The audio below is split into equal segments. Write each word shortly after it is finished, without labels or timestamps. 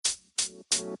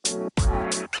Well,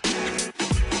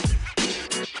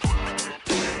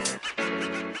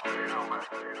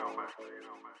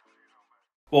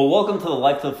 welcome to the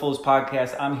Life to the Fullest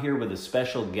podcast. I'm here with a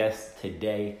special guest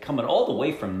today, coming all the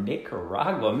way from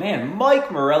Nicaragua. Man,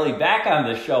 Mike Morelli back on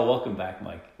the show. Welcome back,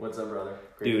 Mike. What's up, brother?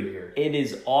 Great to be here. It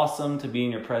is awesome to be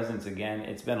in your presence again.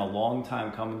 It's been a long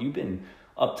time coming. You've been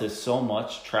up to so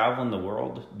much, traveling the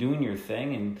world, doing your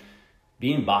thing, and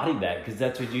being body bag, because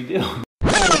that's what you do.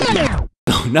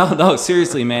 No,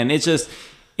 seriously, man.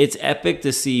 It's epic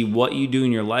to see what you do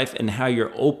in your life and how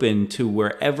you're open to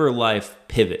wherever life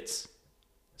pivots.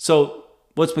 So,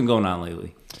 what's been going on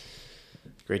lately?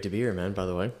 Great to be here, man, by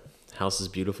the way. House is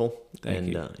beautiful. Thank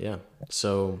you. Yeah.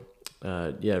 So,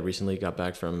 recently got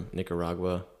back from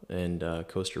Nicaragua and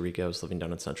Costa Rica. I was living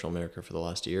down in Central America for the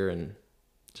last year and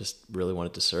just really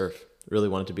wanted to surf. Really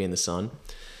wanted to be in the sun.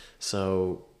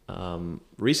 So,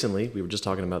 recently, we were just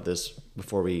talking about this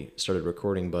before we started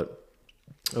recording, but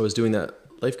I was doing that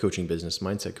life coaching business,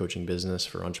 mindset coaching business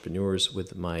for entrepreneurs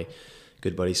with my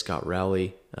good buddy Scott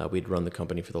Rowley. We'd run the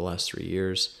company for the last 3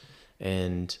 years,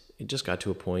 and it just got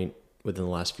to a point within the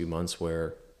last few months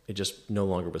where it just no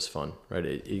longer was fun, right?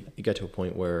 It got to a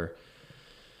point where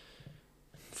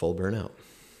full burnout,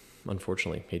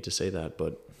 unfortunately. Hate to say that,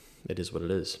 but it is what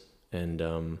it is.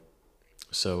 And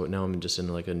so now I'm just in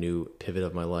like a new pivot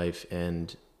of my life,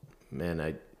 and man,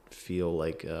 I feel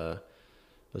like I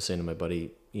was saying to my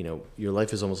buddy, you know, your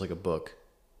life is almost like a book.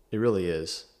 It really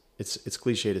is. It's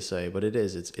cliche to say, but it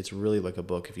is. It's really like a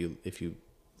book if you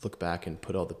look back and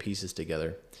put all the pieces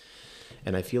together.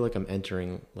 And I feel like I'm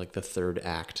entering like the third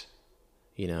act,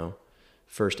 you know.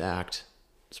 First act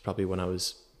is probably when I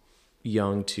was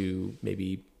young to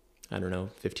maybe, I don't know,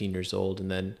 15 years old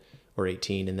or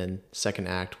 18. And then second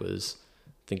act was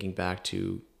thinking back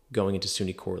to going into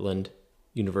SUNY Cortland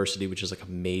University, which is like a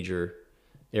major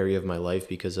area of my life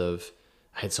because of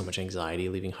I had so much anxiety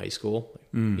leaving high school.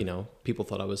 You know, people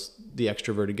thought I was the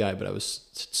extroverted guy, but I was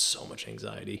so much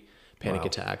anxiety, panic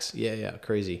attacks. Yeah,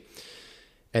 crazy.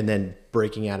 And then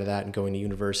breaking out of that and going to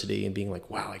university and being like,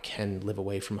 wow, I can live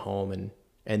away from home,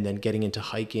 and then getting into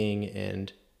hiking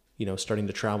and, you know, starting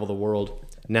to travel the world.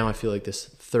 Now I feel like this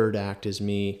third act is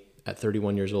me at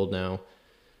 31 years old now,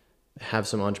 have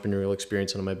some entrepreneurial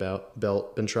experience under my belt,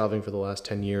 been traveling for the last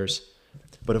 10 years,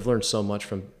 but I've learned so much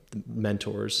from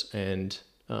mentors and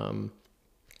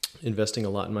investing a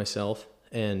lot in myself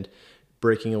and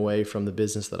breaking away from the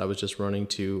business that I was just running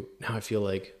to now I feel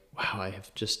like, wow, I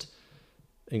have just,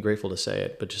 I'm grateful to say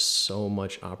it, but just so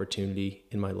much opportunity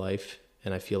in my life.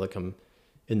 And I feel like I'm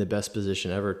in the best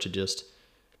position ever to just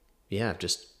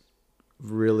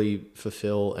really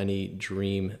fulfill any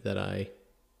dream that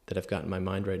I've got in my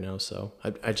mind right now. So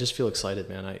I just feel excited,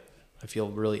 man. I feel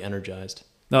really energized.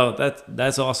 No,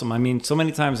 that's awesome. I mean, so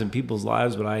many times in people's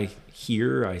lives, what I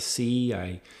hear, I see,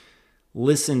 I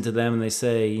listen to them, and they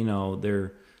say, you know,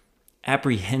 they're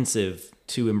apprehensive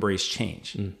to embrace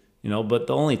change. You know, but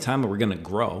the only time that we're going to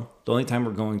grow, the only time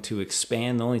we're going to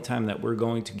expand, the only time that we're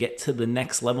going to get to the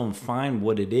next level and find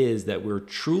what it is that we're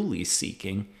truly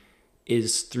seeking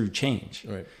is through change.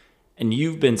 Right. And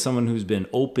you've been someone who's been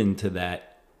open to that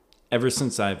ever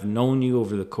since I've known you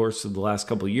over the course of the last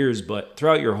couple of years, but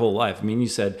throughout your whole life. I mean, you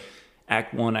said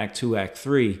act 1, act 2, act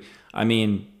 3. I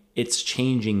mean, it's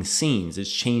changing scenes. It's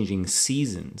changing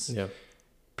seasons. Yeah.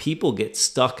 People get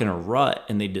stuck in a rut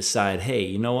and they decide, hey,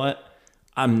 you know what?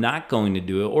 I'm not going to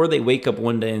do it. Or they wake up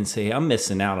one day and say, I'm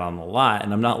missing out on a lot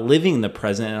and I'm not living in the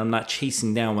present and I'm not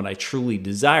chasing down what I truly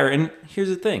desire. And here's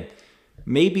the thing.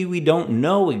 Maybe we don't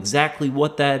know exactly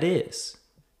what that is,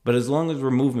 but as long as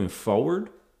we're moving forward,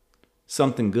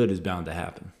 something good is bound to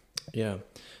happen. Yeah.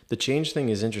 The change thing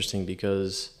is interesting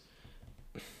because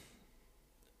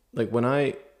like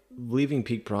leaving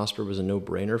Peak Prosper was a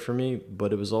no-brainer for me,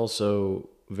 but it was also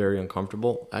very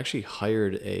uncomfortable. I actually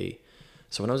hired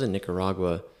so when I was in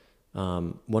Nicaragua,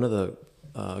 one of the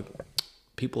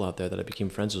people out there that I became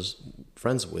friends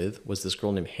with was this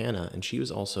girl named Hannah, and she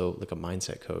was also like a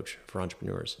mindset coach for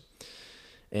entrepreneurs.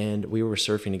 And we were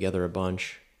surfing together a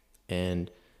bunch, and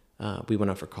we went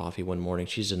out for coffee one morning.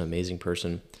 She's an amazing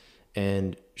person.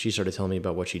 And she started telling me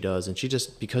about what she does. And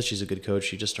because she's a good coach,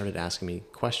 she just started asking me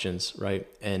questions, right?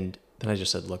 And then I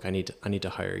just said, look, I need to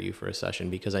hire you for a session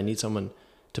because I need someone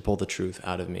to pull the truth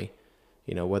out of me,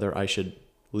 you know, whether I should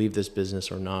leave this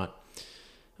business or not.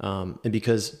 And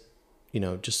because, you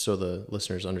know, just so the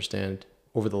listeners understand,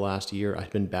 over the last year, I've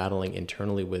been battling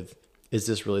internally with, is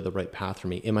this really the right path for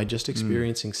me? Am I just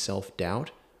experiencing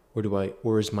self-doubt?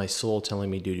 Or is my soul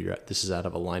telling me, dude, this is out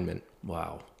of alignment?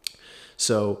 Wow.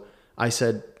 So I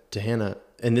said to Hannah,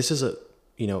 and this is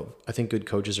I think good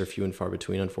coaches are few and far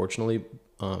between, unfortunately.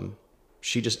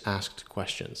 She just asked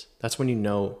questions. That's when you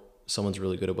know someone's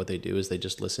really good at what they do, is they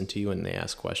just listen to you and they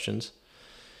ask questions.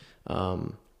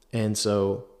 And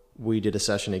so we did a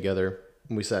session together.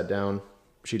 We sat down.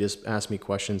 She just asked me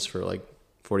questions for like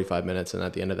 45 minutes. And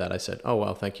at the end of that, I said, "Oh,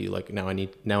 wow, thank you. Like now I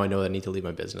know I need to leave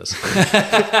my business."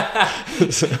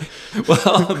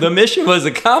 Well, the mission was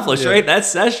accomplished, right? That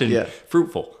session,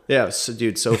 fruitful. Yeah, so,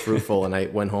 dude, so fruitful. And I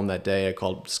went home that day. I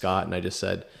called Scott and I just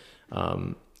said,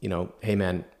 "Hey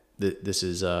man, this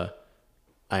is, I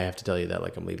have to tell you that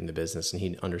like I'm leaving the business." And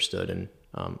he understood. And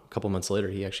a couple months later,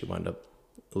 he actually wound up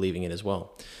leaving it as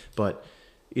well. But,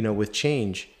 with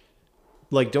change,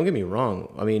 like, don't get me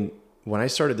wrong. I mean, when I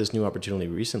started this new opportunity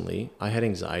recently, I had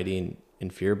anxiety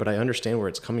and fear, but I understand where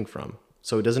it's coming from.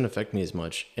 So it doesn't affect me as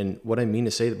much. And what I mean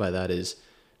to say by that is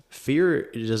fear,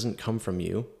 it doesn't come from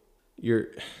you. Your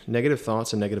negative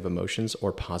thoughts and negative emotions,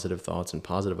 or positive thoughts and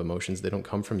positive emotions, they don't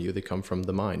come from you. They come from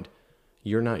the mind.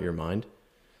 You're not your mind.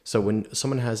 So when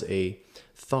someone has a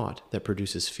thought that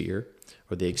produces fear,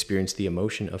 or they experience the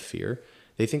emotion of fear,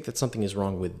 they think that something is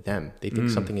wrong with them. They think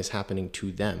something is happening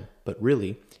to them. But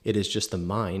really, it is just the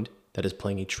mind that is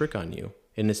playing a trick on you.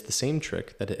 And it's the same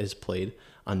trick that it has played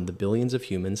on the billions of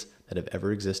humans that have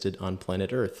ever existed on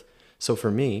planet Earth. So for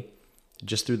me,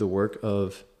 just through the work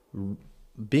of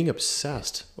being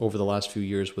obsessed over the last few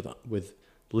years with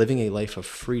living a life of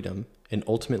freedom, and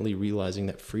ultimately realizing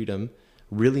that freedom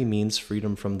really means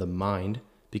freedom from the mind,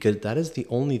 because that is the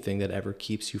only thing that ever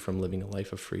keeps you from living a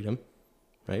life of freedom,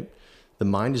 right? The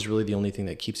mind is really the only thing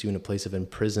that keeps you in a place of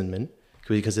imprisonment,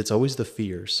 because it's always the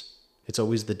fears. It's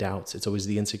always the doubts. It's always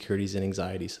the insecurities and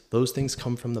anxieties. Those things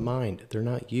come from the mind. They're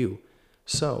not you.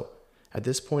 So at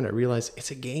this point, I realize it's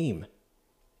a game.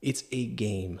 It's a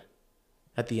game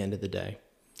at the end of the day.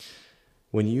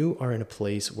 When you are in a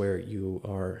place where you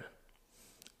are,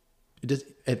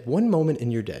 at one moment in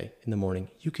your day, in the morning,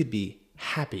 you could be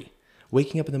happy.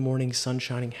 Waking up in the morning, sun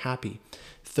shining, happy.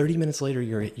 30 minutes later,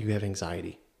 you have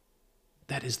anxiety.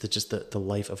 That is just the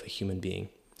life of a human being.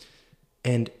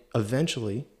 And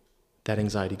eventually, that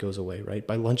anxiety goes away, right?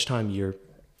 By lunchtime, you're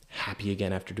happy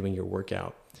again after doing your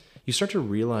workout. You start to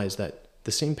realize that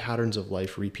the same patterns of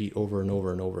life repeat over and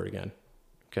over and over again,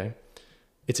 okay?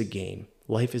 It's a game.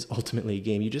 Life is ultimately a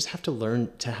game. You just have to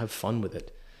learn to have fun with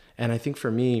it. And I think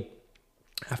for me,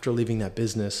 after leaving that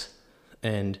business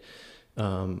and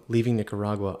leaving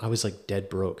Nicaragua, I was like dead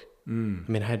broke. I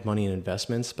mean, I had money in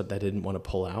investments, but I didn't want to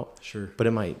pull out. Sure.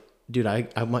 But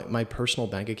my personal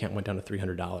bank account went down to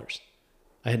 $300.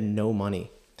 I had no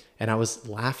money, and I was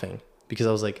laughing because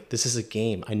I was like, this is a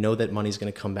game. I know that money's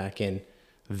going to come back in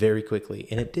very quickly.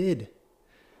 And it did.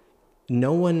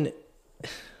 No one,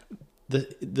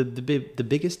 the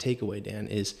biggest takeaway, Dan,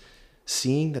 is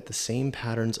seeing that the same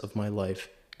patterns of my life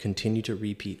continue to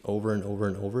repeat over and over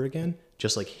and over again,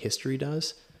 just like history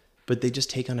does, but they just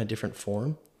take on a different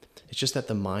form. It's just that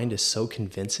the mind is so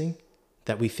convincing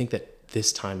that we think that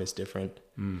this time is different.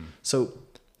 So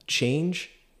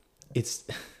change, it's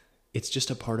just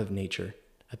a part of nature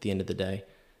at the end of the day.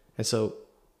 And so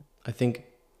I think,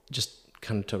 just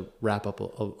kind of to wrap up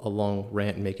a long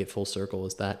rant and make it full circle,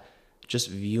 is that just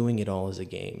viewing it all as a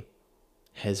game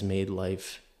has made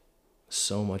life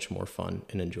so much more fun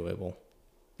and enjoyable.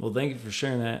 Well, thank you for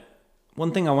sharing that.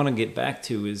 One thing I want to get back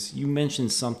to is you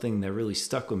mentioned something that really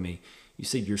stuck with me. You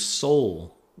said your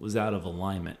soul was out of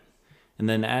alignment. And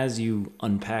then as you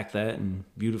unpack that and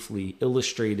beautifully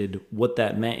illustrated what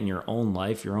that meant in your own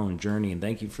life, your own journey, and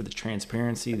thank you for the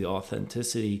transparency, the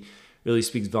authenticity, really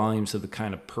speaks volumes of the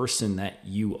kind of person that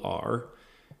you are.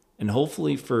 And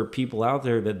hopefully for people out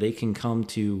there, that they can come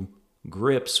to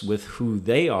grips with who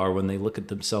they are when they look at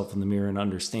themselves in the mirror and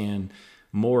understand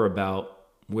more about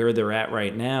where they're at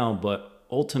right now, but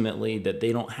ultimately that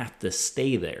they don't have to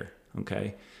stay there,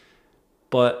 okay?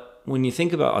 But when you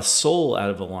think about a soul out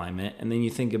of alignment, and then you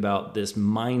think about this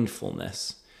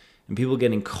mindfulness and people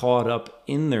getting caught up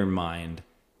in their mind,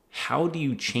 how do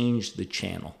you change the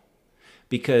channel?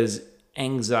 Because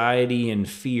anxiety and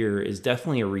fear is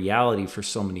definitely a reality for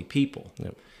so many people.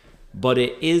 Yep. But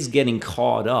it is getting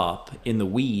caught up in the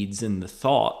weeds and the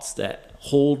thoughts that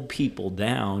hold people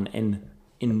down and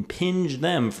impinge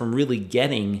them from really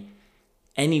getting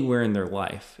anywhere in their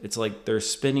life. It's like they're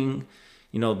spinning,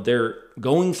 they're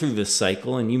going through this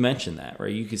cycle, and you mentioned that,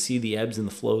 right? You can see the ebbs and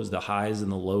the flows, the highs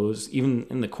and the lows, even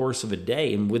in the course of a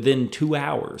day and within 2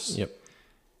 hours. Yep.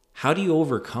 How do you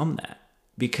overcome that?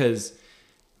 Because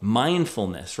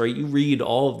mindfulness, right? You read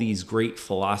all of these great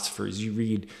philosophers. You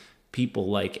read people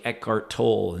like Eckhart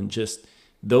Tolle and just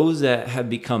those that have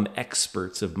become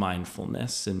experts of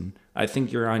mindfulness. And I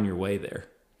think you're on your way there.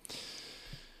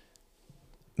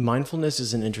 Mindfulness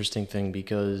is an interesting thing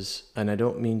because, and I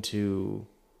don't mean to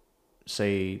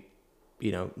say,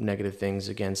 negative things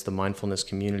against the mindfulness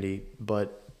community,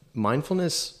 but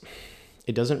mindfulness,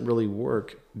 it doesn't really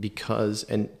work because,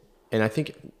 and I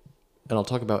think, and I'll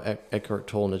talk about Eckhart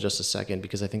Tolle in just a second,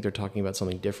 because I think they're talking about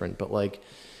something different, but like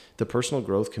the personal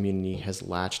growth community has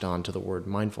latched on to the word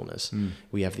mindfulness.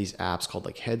 We have these apps called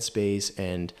like Headspace,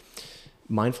 and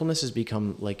mindfulness has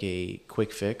become like a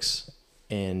quick fix,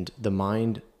 and the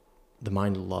mind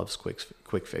loves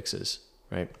quick fixes,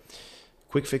 right?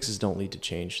 Quick fixes don't lead to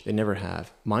change. They never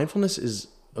have. Mindfulness is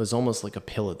almost like a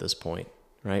pill at this point,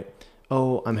 right?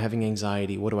 Oh, I'm having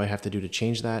anxiety. What do I have to do to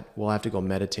change that? Well, I have to go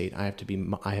meditate. I have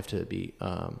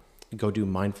to go do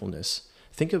mindfulness.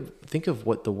 Think of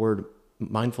what the word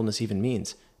mindfulness even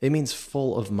means. It means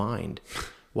full of mind.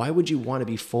 Why would you want to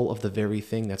be full of the very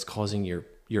thing that's causing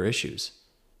your issues,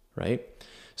 right?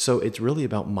 So it's really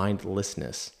about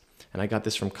mindlessness. And I got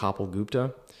this from Kapil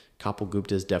Gupta. Kapil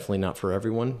Gupta is definitely not for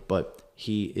everyone, but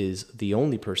he is the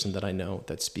only person that I know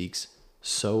that speaks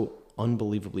so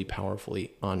unbelievably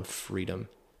powerfully on freedom.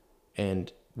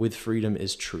 And with freedom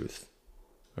is truth.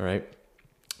 All right?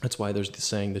 That's why there's the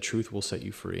saying, the truth will set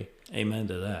you free. Amen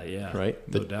to that, yeah. Right?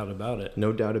 No doubt about it.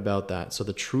 No doubt about that. So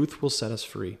the truth will set us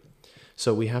free.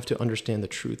 So we have to understand the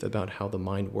truth about how the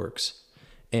mind works.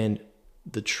 And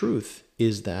the truth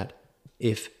is that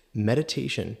if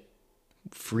meditation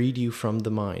freed you from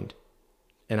the mind,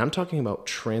 and I'm talking about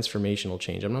transformational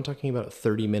change. I'm not talking about a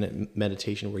 30-minute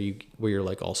meditation where you're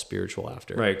like all spiritual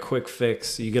after. Right, quick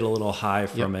fix. You get a little high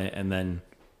from it, and then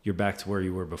you're back to where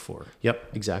you were before. Yep,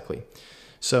 exactly.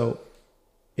 So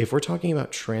if we're talking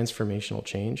about transformational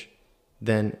change,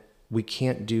 then we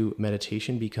can't do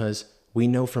meditation because we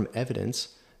know from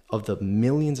evidence of the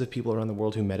millions of people around the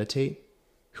world who meditate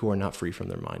who are not free from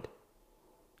their mind.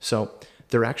 So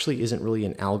there actually isn't really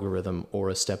an algorithm or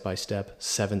a step-by-step,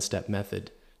 7-step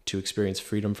method to experience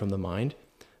freedom from the mind.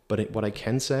 But what I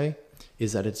can say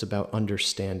is that it's about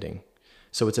understanding.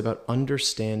 So it's about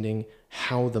understanding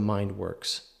how the mind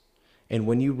works. And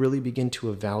when you really begin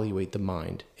to evaluate the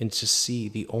mind and to see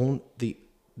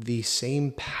the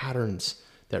same patterns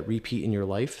that repeat in your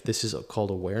life, this is called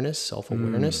awareness,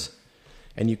 self-awareness.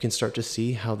 And you can start to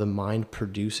see how the mind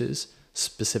produces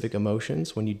specific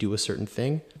emotions when you do a certain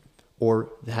thing, or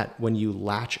that when you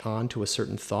latch on to a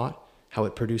certain thought, how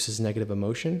it produces negative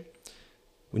emotion.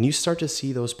 When you start to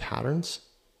see those patterns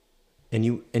and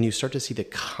you start to see the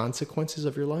consequences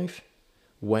of your life,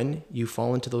 when you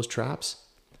fall into those traps,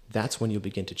 that's when you'll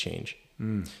begin to change.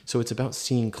 So it's about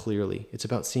seeing clearly. It's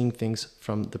about seeing things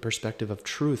from the perspective of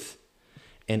truth.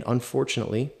 And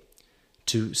unfortunately,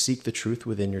 to seek the truth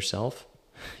within yourself,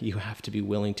 you have to be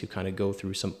willing to kind of go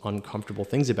through some uncomfortable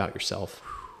things about yourself.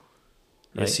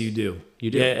 Right? Yes, you do.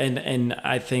 You do. Yeah, and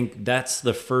I think that's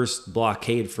the first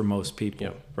blockade for most people,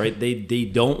 Yeah. right? They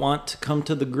don't want to come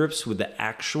to the grips with the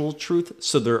actual truth,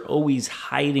 so they're always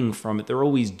hiding from it. They're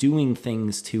always doing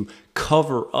things to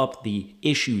cover up the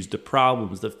issues, the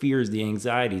problems, the fears, the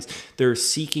anxieties. They're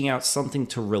seeking out something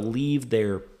to relieve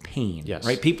their pain, Yes.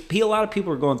 right? A lot of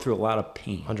people are going through a lot of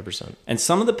pain. 100%. And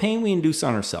some of the pain we induce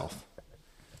on ourselves.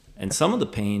 And some of the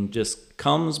pain just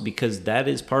comes because that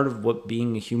is part of what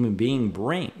being a human being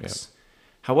brings. Yep.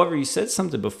 However, you said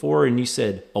something before and you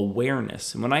said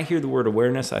awareness. And when I hear the word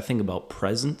awareness, I think about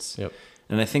presence. Yep.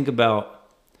 And I think about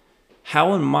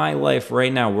how in my life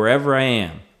right now, wherever I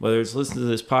am, whether it's listening to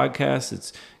this podcast,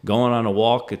 it's going on a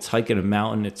walk, it's hiking a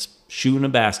mountain, it's shooting a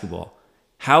basketball,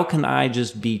 how can I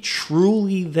just be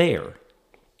truly there?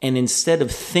 And instead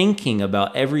of thinking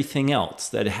about everything else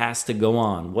that has to go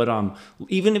on,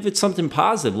 even if it's something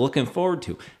positive, looking forward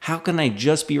to, how can I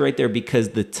just be right there? Because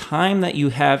the time that you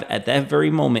have at that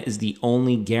very moment is the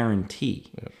only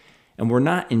guarantee. Yep. And we're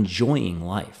not enjoying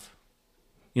life.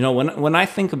 You know, when I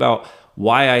think about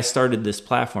why I started this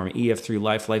platform, EF3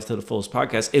 Life to the Fullest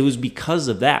podcast, it was because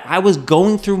of that. I was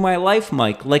going through my life,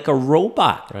 Mike, like a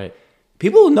robot. Right.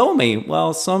 People who know me,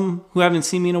 well, some who haven't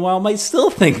seen me in a while might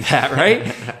still think that,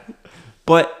 right?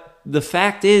 But the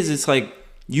fact is, it's like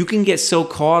you can get so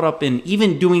caught up in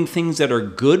even doing things that are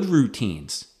good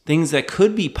routines, things that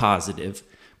could be positive,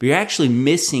 but you're actually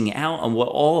missing out on what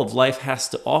all of life has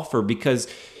to offer because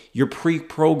you're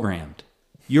pre-programmed.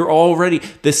 You're already,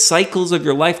 the cycles of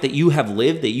your life that you have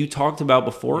lived, that you talked about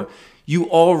before, you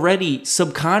already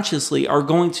subconsciously are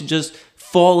going to just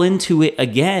fall into it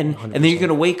again. 100%. And then you're going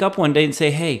to wake up one day and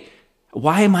say, hey,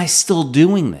 why am I still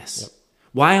doing this? Yep.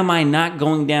 Why am I not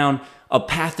going down a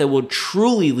path that will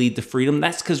truly lead to freedom?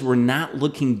 That's because we're not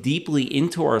looking deeply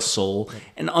into our soul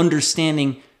and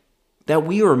understanding that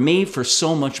we are made for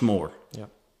so much more. Yep.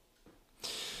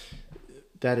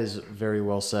 That is very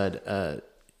well said.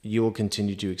 You will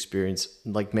continue to experience,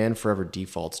 like man forever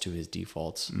defaults to his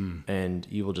defaults, and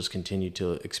you will just continue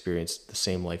to experience the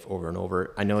same life over and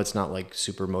over. I know it's not like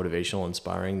super motivational,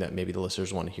 inspiring that maybe the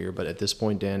listeners want to hear, but at this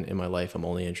point, Dan, in my life, I'm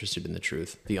only interested in the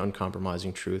truth. The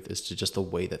uncompromising truth is to just the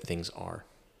way that things are,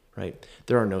 right?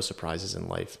 There are no surprises in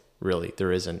life, really.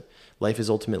 There isn't. Life is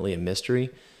ultimately a mystery,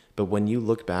 but when you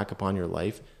look back upon your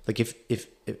life, like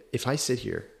if I sit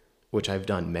here, which I've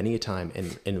done many a time,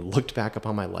 and looked back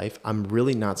upon my life, I'm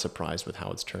really not surprised with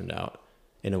how it's turned out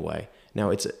in a way. Now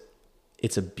it's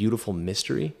a beautiful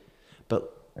mystery,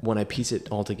 but when I piece it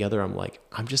all together, I'm like,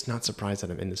 I'm just not surprised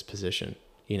that I'm in this position,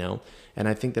 you know? And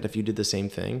I think that if you did the same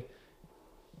thing,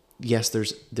 yes,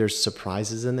 there's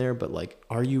surprises in there, but like,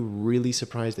 are you really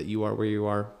surprised that you are where you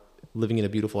are, living in a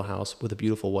beautiful house with a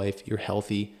beautiful wife? You're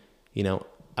healthy, you know,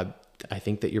 I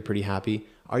think that you're pretty happy.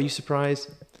 Are you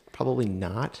surprised? Probably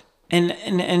not.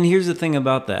 And here's the thing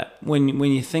about that. When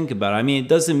you think about it, I mean, it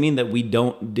doesn't mean that we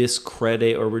don't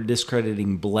discredit or we're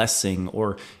discrediting blessing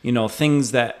or, you know,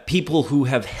 things that people who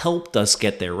have helped us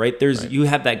get there, right? You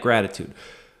have that gratitude.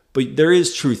 But there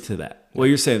is truth to that. What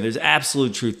you're saying, there's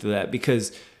absolute truth to that,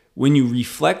 because when you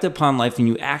reflect upon life and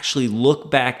you actually look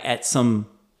back at some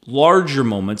larger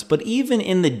moments, but even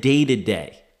in the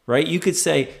day-to-day, right? You could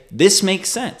say, this makes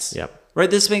sense. Yep.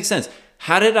 Right? This makes sense.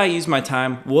 How did I use my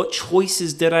time? What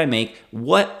choices did I make?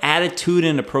 What attitude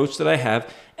and approach did I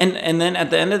have? And then at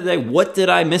the end of the day, what did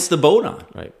I miss the boat on?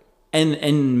 Right.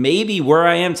 And maybe where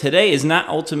I am today is not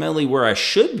ultimately where I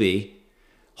should be.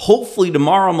 Hopefully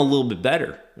tomorrow I'm a little bit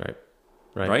better.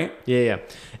 Right. Yeah,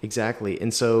 exactly.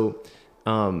 And so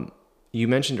you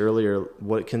mentioned earlier,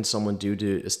 what can someone do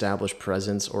to establish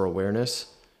presence or awareness?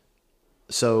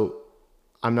 So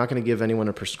I'm not going to give anyone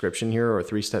a prescription here or a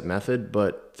 3-step method,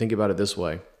 but think about it this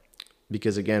way,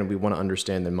 because again, we want to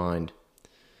understand the mind.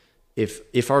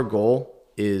 If our goal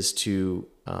is to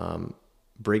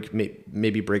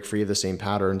maybe break free of the same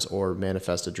patterns or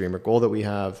manifest a dream or goal that we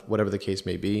have, whatever the case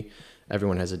may be,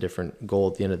 everyone has a different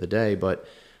goal at the end of the day, but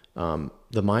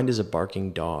the mind is a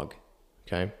barking dog,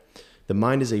 okay? The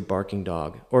mind is a barking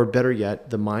dog, or better yet,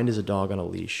 the mind is a dog on a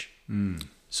leash.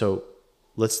 So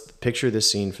let's picture this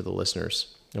scene for the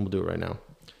listeners, and we'll do it right now.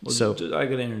 Well, so I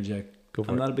got to interject.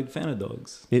 I'm not a big fan of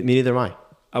dogs. Me neither am I.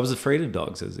 I was afraid of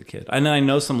dogs as a kid. I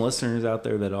know some listeners out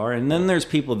there that are, and then there's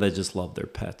people that just love their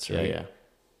pets, right? Yeah.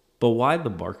 But why the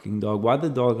barking dog? Why the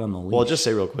dog on the leash? Well, I'll just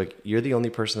say real quick, you're the only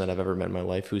person that I've ever met in my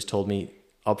life who's told me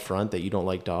up front that you don't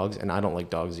like dogs, and I don't like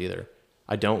dogs either.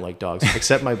 I don't like dogs,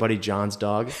 except my buddy John's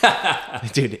dog.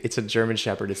 Dude, it's a German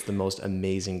Shepherd. It's the most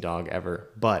amazing dog ever.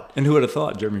 And who would have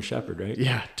thought German Shepherd, right?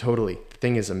 Yeah, totally. The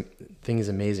thing is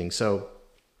amazing. So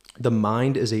the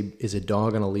mind is a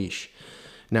dog on a leash.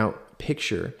 Now,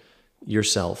 picture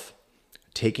yourself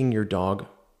taking your dog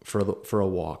for a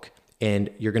walk, and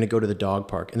you're going to go to the dog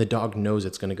park, and the dog knows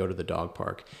it's going to go to the dog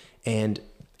park. And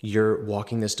you're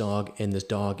walking this dog, and this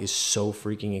dog is so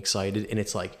freaking excited, and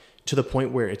it's like to the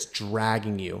point where it's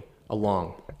dragging you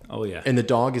along. Oh yeah. And the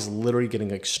dog is literally getting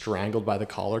like strangled by the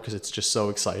collar because it's just so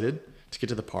excited to get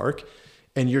to the park.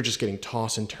 And you're just getting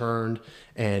tossed and turned,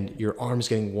 and your arm's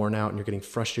getting worn out, and you're getting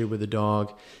frustrated with the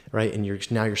dog, right?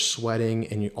 And now you're sweating,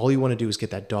 and all you want to do is get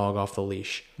that dog off the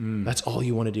leash. That's all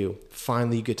you want to do.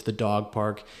 Finally, you get to the dog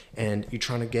park, and you're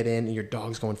trying to get in, and your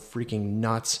dog's going freaking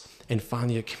nuts. And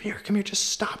finally, you're, come here, just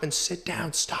stop and sit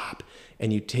down, stop.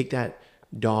 And you take that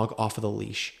dog off of the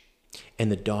leash,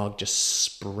 and the dog just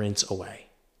sprints away.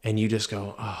 And you just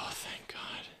go, oh, thank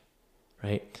God,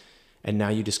 right? And now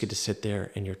you just get to sit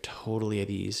there, and you're totally at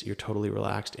ease, you're totally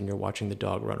relaxed, and you're watching the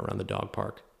dog run around the dog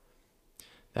park.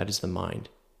 That is the mind.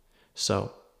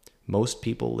 So most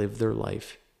people live their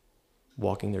life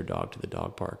walking their dog to the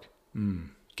dog park,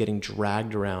 getting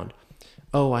dragged around.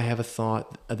 Oh, I have a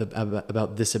thought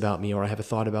about this about me, or I have a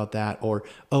thought about that, or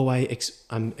oh,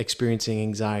 I'm experiencing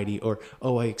anxiety, or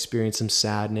oh, I experienced some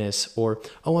sadness, or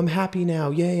oh, I'm happy now,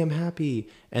 yay, I'm happy.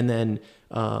 And then,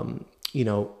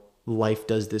 life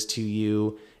does this to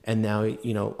you, and now,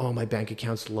 oh, my bank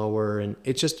account's lower, and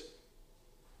it's just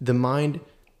the mind.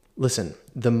 Listen,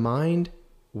 the mind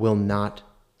will not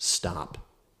stop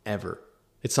ever.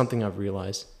 It's something I've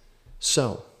realized.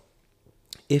 So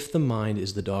if the mind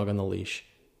is the dog on the leash,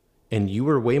 and you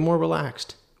were way more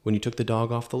relaxed when you took the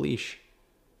dog off the leash,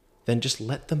 then just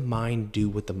let the mind do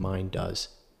what the mind does.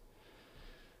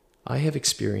 I have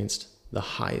experienced the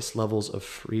highest levels of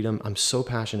freedom. I'm so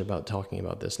passionate about talking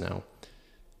about this now.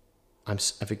 I've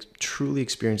truly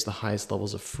experienced the highest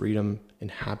levels of freedom and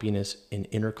happiness and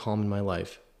inner calm in my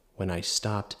life when I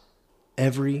stopped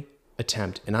every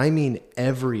attempt, and I mean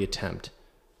every attempt,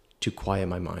 to quiet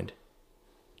my mind.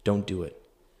 Don't do it.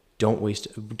 Don't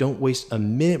waste a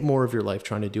minute more of your life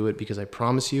trying to do it, because I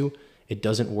promise you it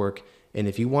doesn't work. And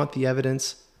if you want the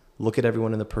evidence, look at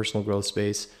everyone in the personal growth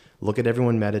space. Look at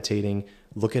everyone meditating.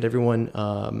 Look at everyone,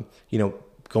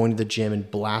 going to the gym and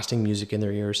blasting music in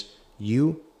their ears.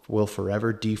 You will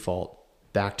forever default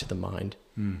back to the mind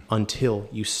until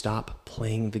you stop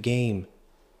playing the game.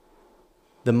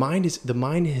 The mind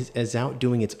is out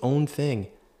doing its own thing.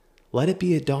 Let it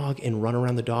be a dog and run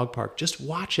around the dog park. Just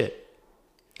watch it.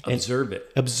 Observe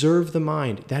it. Observe the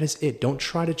mind. That is it. Don't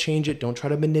try to change it. Don't try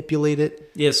to manipulate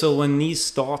it. Yeah, so when these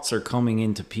thoughts are coming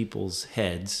into people's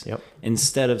heads,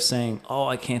 instead of saying, "Oh,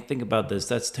 I can't think about this.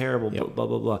 That's terrible," blah, blah,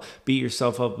 blah, blah, beat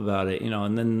yourself up about it,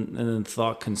 and then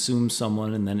thought consumes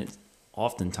someone, and then it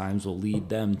oftentimes will lead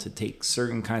them to take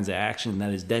certain kinds of action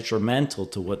that is detrimental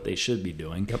to what they should be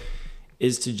doing,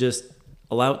 is to just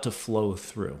allow it to flow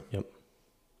through.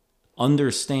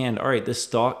 Understand, all right, this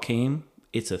thought came,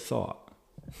 it's a thought.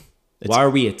 Why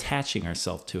are we attaching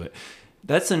ourselves to it?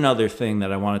 That's another thing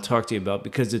that I want to talk to you about,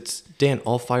 because it's... Dan,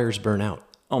 all fires burn out.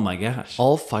 Oh my gosh.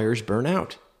 All fires burn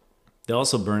out. They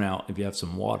also burn out if you have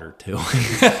some water too.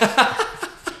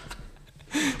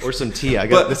 Or some tea.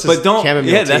 Chamomile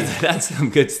yeah, tea. that's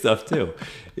some good stuff too.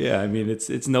 Yeah, I mean,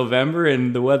 it's November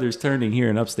and the weather's turning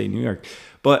here in upstate New York.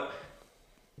 But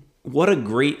what a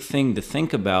great thing to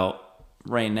think about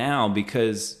right now,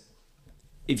 because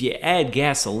if you add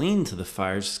gasoline to the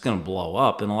fire, it's just going to blow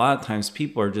up. And a lot of times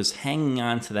people are just hanging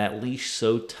on to that leash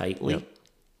so tightly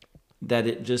that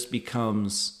it just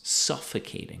becomes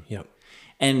suffocating.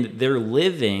 And they're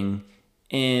living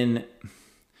in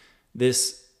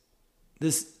this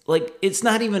like, it's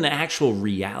not even an actual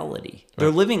reality.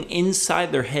 They're living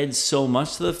inside their heads so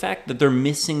much to the fact that they're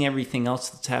missing everything else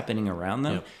that's happening around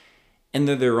them. And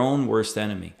they're their own worst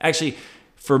enemy. Actually,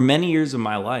 for many years of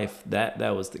my life, that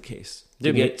was the case.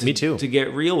 Dude, me too. To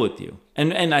get real with you.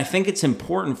 And I think it's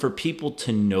important for people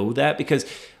to know that, because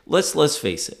let's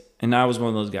face it. And I was one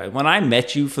of those guys. When I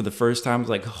met you for the first time, I was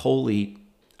like, holy,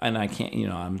 and I can't,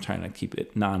 I'm trying to keep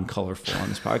it non-colorful on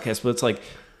this podcast, but it's like,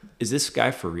 is this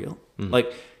guy for real?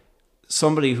 Like,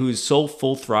 somebody who's so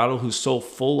full throttle, who's so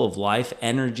full of life,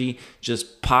 energy,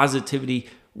 just positivity,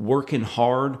 working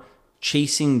hard,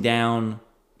 chasing down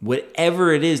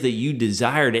whatever it is that you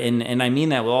desired. And I mean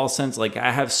that with all sense. Like,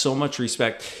 I have so much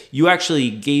respect. You actually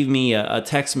gave me a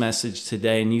text message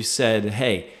today and you said,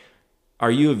 "Hey, are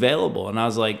you available?" And I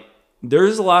was like,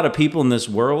 there's a lot of people in this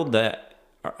world that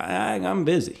I'm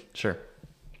busy. Sure.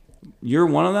 You're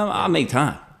one of them. I'll make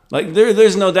time. Like,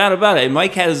 there's no doubt about it.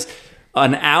 Mike has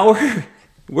an hour.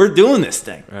 We're doing this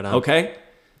thing. Right on. Okay.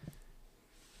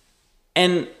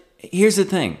 And here's the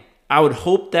thing. I would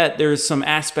hope that there's some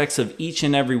aspects of each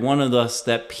and every one of us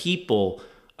that people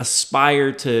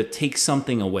aspire to take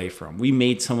something away from. We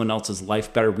made someone else's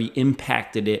life better. We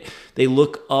impacted it. They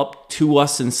look up to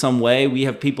us in some way. We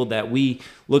have people that we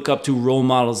look up to, role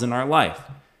models in our life.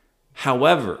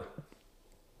 However,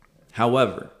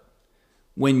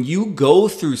 when you go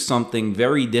through something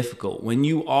very difficult, when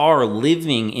you are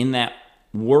living in that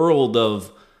world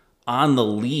of on the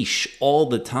leash all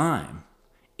the time,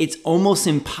 it's almost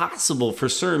impossible for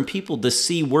certain people to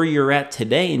see where you're at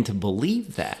today and to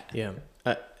believe that. Yeah.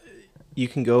 You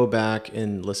can go back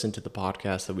and listen to the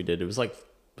podcast that we did. Was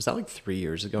that like 3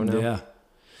 years ago now? Yeah.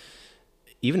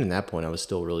 Even in that point, I was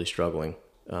still really struggling.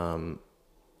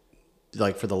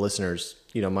 Like, for the listeners,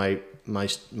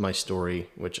 my story,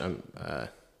 which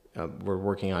we're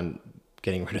working on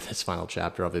getting rid of this final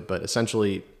chapter of it, but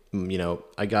essentially,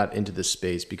 I got into this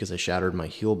space because I shattered my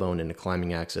heel bone in a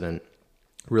climbing accident.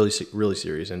 Really, really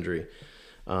serious injury.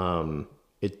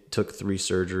 It took 3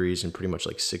 surgeries and pretty much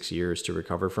like 6 years to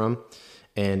recover from.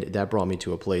 And that brought me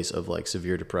to a place of like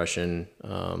severe depression,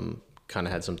 kind of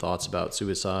had some thoughts about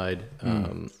suicide,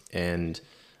 and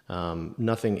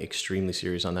nothing extremely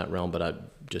serious on that realm, but I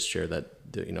just share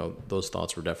that, those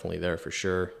thoughts were definitely there for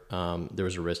sure. There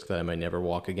was a risk that I might never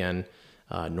walk again,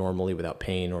 normally without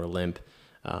pain or limp.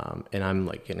 And I'm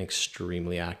like an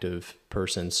extremely active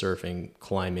person, surfing,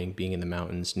 climbing, being in the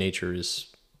mountains. Nature is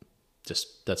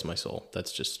just, that's my soul.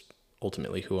 That's just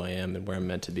ultimately who I am and where I'm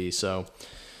meant to be. So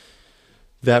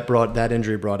that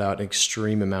injury brought out an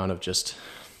extreme amount of just,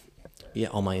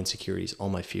 all my insecurities, all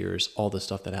my fears, all the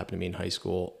stuff that happened to me in high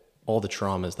school, all the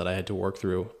traumas that I had to work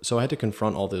through. So I had to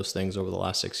confront all those things over the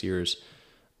last 6 years.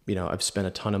 I've spent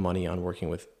a ton of money on working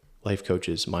with life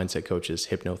coaches, mindset coaches,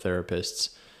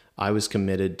 hypnotherapists. I was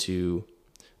committed to,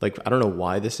 like, I don't know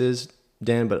why this is,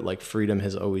 Dan, but like freedom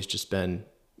has always just been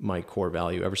my core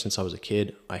value. Ever since I was a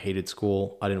kid, I hated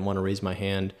school. I didn't want to raise my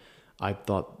hand. I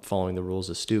thought following the rules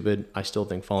is stupid. I still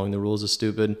think following the rules is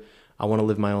stupid. I want to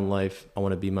live my own life. I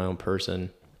want to be my own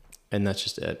person. And that's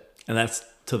just it. And that's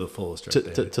to the fullest right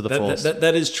there. To the fullest.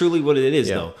 That is truly what it is,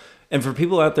 Yeah. though. And for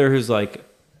people out there who's like,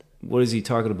 what is he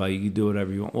talking about? You can do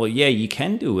whatever you want. Well, yeah, you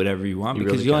can do whatever you want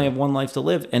because really you only can. have one life to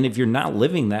live. And if you're not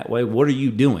living that way, what are you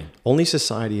doing? Only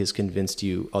society has convinced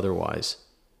you otherwise,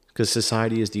 because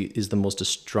society is the most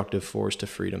destructive force to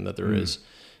freedom that there is.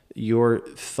 Your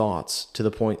thoughts, to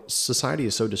the point, society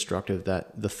is so destructive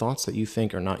that the thoughts that you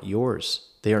think are not yours.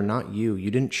 They are not you. You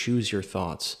didn't choose your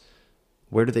thoughts.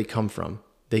 Where do they come from?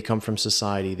 They come from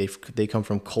society. They come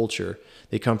from culture.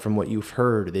 They come from what you've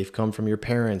heard. They've come from your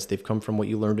parents. They've come from what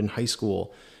you learned in high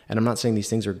school. And I'm not saying these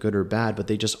things are good or bad, but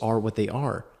they just are what they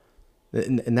are.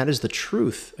 And that is the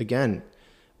truth. Again,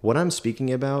 what I'm speaking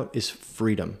about is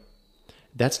freedom.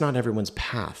 That's not everyone's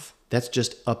path. That's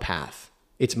just a path.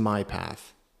 It's my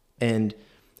path. And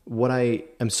what I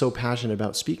am so passionate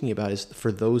about speaking about is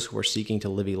for those who are seeking to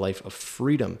live a life of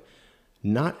freedom.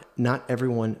 Not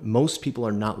everyone, most people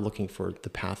are not looking for the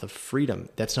path of freedom.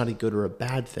 That's not a good or a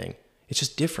bad thing. It's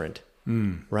just different,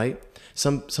 right?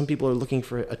 Some people are looking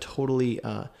for a totally,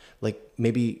 like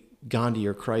maybe Gandhi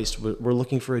or Christ. We're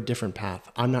looking for a different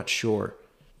path. I'm not sure,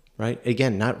 right?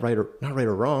 Again, not right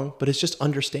or wrong, but it's just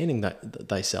understanding that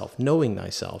thyself, knowing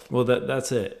thyself. Well,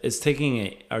 that's it. It's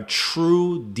taking a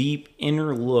true, deep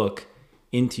inner look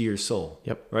into your soul.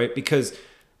 Yep. Right? Because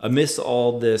amidst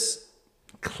all this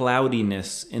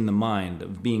cloudiness in the mind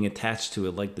of being attached to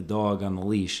it like the dog on the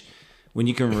leash, when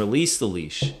you can release the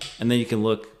leash and then you can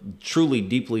look truly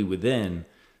deeply within,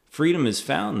 freedom is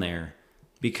found there,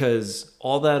 because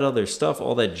all that other stuff,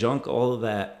 all that junk, all of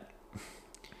that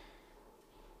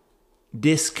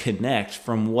disconnect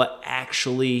from what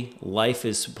actually life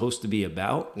is supposed to be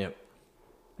about, Yep.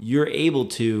 you're able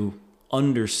to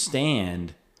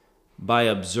understand by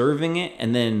observing it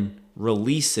and then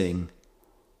releasing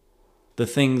the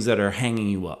things that are hanging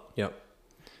you up. Yep.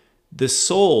 The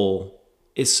soul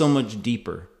is so much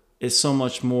deeper. It's so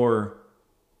much more,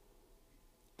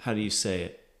 how do you say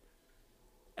it?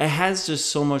 It has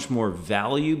just so much more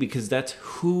value because that's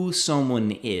who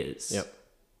someone is. Yep.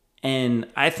 And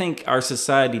I think our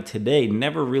society today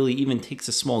never really even takes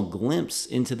a small glimpse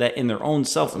into that in their own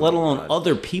self, let alone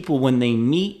other people when they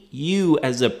meet you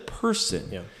as a person.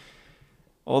 Yeah.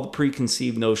 All the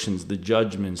preconceived notions, the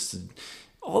judgments,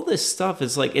 all this stuff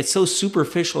is like, it's so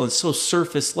superficial and so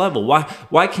surface level.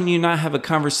 Why can you not have a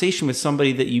conversation with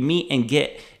somebody that you meet and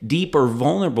get deep or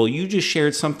vulnerable? You just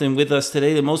shared something with us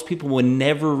today that most people would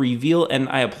never reveal, and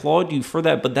I applaud you for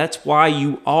that. But that's why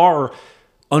you are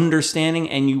understanding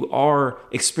and you are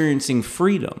experiencing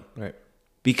freedom, Right.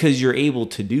 because you're able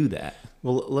to do that.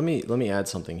 Well, let me add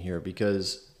something here,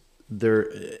 because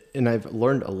and I've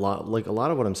learned a lot, like a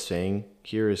lot of what I'm saying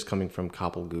here is coming from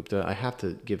Kapil Gupta. I have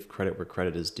to give credit where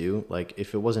credit is due. Like,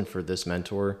 if it wasn't for this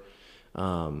mentor,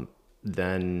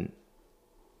 then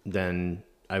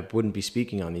I wouldn't be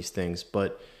speaking on these things.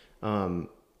 But,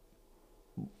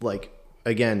 like,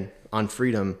 again, on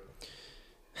freedom,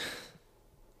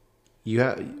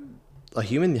 a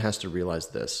human has to realize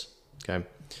this. Okay.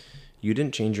 You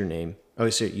didn't change your name. Oh,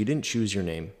 so you didn't choose your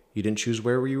name. You didn't choose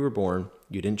where you were born.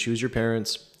 You didn't choose your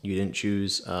parents. You didn't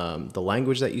choose the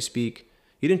language that you speak.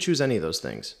 You didn't choose any of those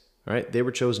things. All right, they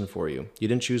were chosen for you. You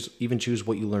didn't even choose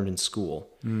what you learned in school.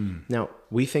 Now,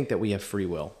 we think that we have free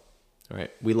will. All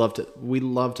right, we love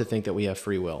to think that we have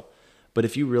free will, but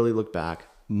if you really look back,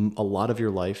 a lot of your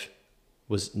life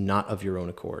was not of your own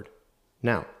accord.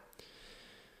 Now,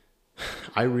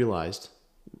 I realized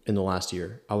in the last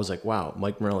year, I was like, wow,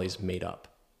 Mike Morelli's made up.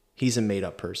 He's a made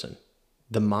up person.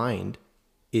 The mind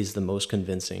is the most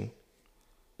convincing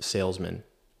salesman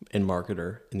and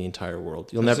marketer in the entire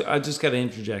world. I just got to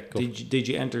interject. Did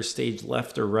you enter stage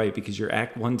left or right? Because you're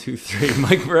act 1, 2, 3.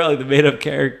 Mike Morelli, the made up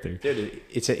character. Dude,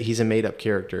 he's a made up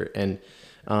character. And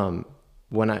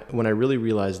when I really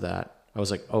realized that, I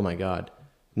was like, oh my God.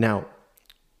 Now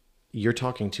you're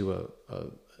talking to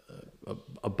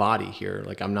a body here.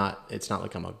 Like, it's not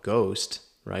like I'm a ghost,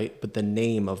 right? But the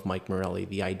name of Mike Morelli,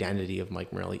 the identity of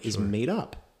Mike Morelli is made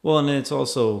up. Well, and it's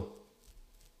also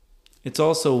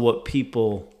what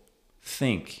people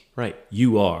think, right?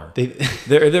 You are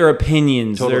their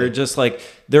opinions. Totally. They're just like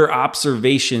their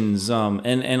observations. And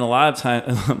a lot of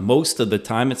time, most of the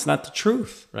time, it's not the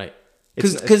truth, right?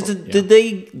 Because did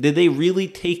they really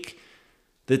take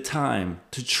the time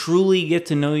to truly get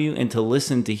to know you and to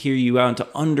listen, to hear you out, and to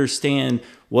understand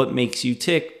what makes you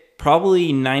tick?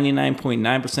 Probably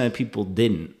 99.9% of people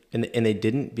didn't. And they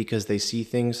didn't because they see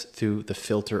things through the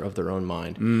filter of their own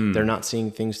mind. They're not seeing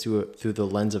things through the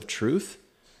lens of truth.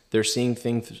 They're seeing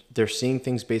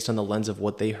things based on the lens of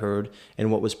what they heard and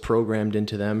what was programmed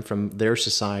into them from their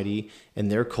society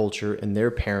and their culture and their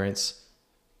parents.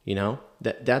 You know,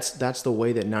 that's the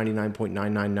way that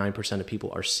 99.999% of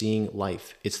people are seeing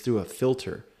life. It's through a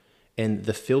filter. And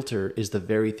the filter is the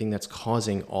very thing that's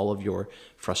causing all of your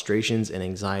frustrations and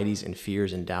anxieties and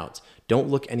fears and doubts. Don't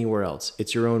look anywhere else.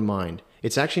 It's your own mind.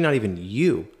 It's actually not even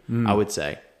you, I would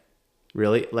say.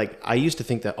 Really? Like, I used to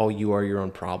think that, oh, you are your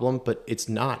own problem, but it's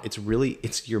not.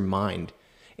 It's your mind.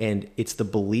 And it's the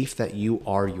belief that you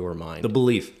are your mind. The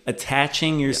belief,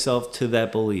 attaching yourself to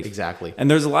that belief. Exactly. And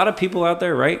there's a lot of people out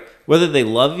there, right? Whether they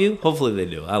love you, hopefully they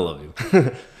do. I love you.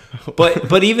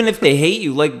 But even if they hate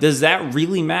you, like, does that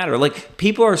really matter? Like,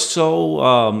 people are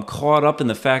so caught up in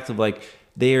the fact of, like,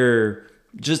 they're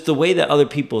just the way that other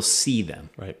people see them.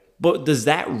 Right. But does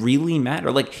that really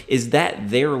matter? Like, is that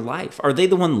their life? Are they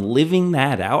the one living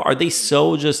that out? Are they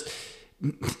so just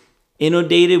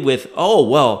inundated with, oh,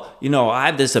 well, you know, I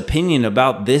have this opinion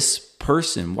about this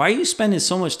person. Why are you spending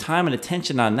so much time and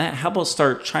attention on that? How about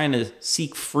start trying to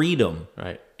seek freedom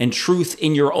and truth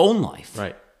in your own life?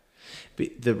 Right.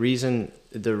 The reason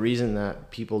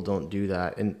that people don't do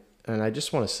that, and I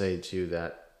just want to say too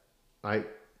that I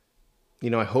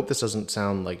hope this doesn't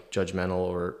sound like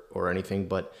judgmental or anything,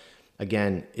 but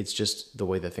again, it's just the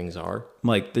way that things are.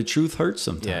 Like, the truth hurts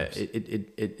sometimes. Yeah,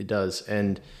 it does.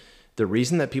 And the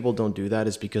reason that people don't do that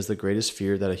is because the greatest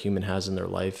fear that a human has in their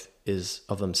life is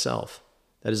of themselves.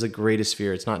 That is the greatest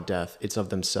fear. It's not death. It's of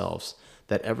themselves.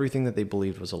 That everything that they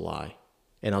believed was a lie.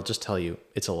 And I'll just tell you,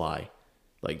 it's a lie.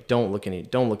 Like, don't look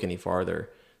any farther.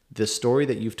 The story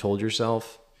that you've told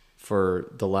yourself for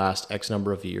the last X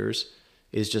number of years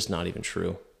is just not even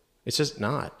true. It's just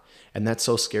not. And that's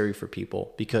so scary for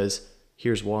people, because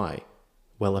here's why.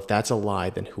 Well, if that's a lie,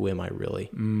 then who am I really?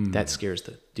 That scares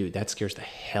the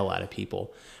hell out of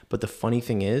people. But the funny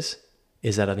thing is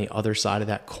that on the other side of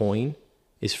that coin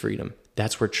is freedom.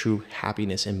 That's where true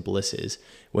happiness and bliss is,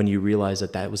 when you realize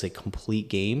that that was a complete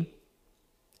game.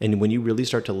 And when you really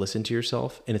start to listen to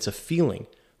yourself, and it's a feeling,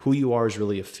 who you are is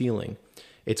really a feeling.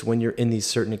 It's when you're in these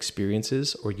certain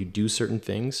experiences or you do certain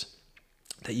things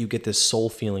that you get this soul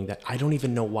feeling that I don't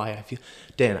even know why I feel.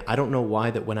 Dan, I don't know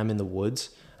why that when I'm in the woods,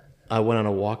 I went on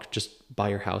a walk just by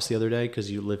your house the other day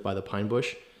because you live by the pine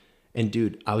bush. And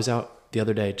dude, I was out the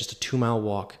other day, just a 2-mile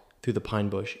walk through the pine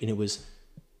bush, and it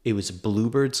was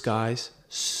bluebird skies,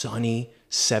 sunny,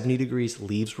 70 degrees,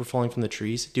 leaves were falling from the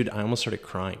trees. Dude, I almost started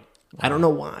crying. I don't know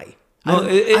why. I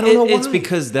don't know why. It's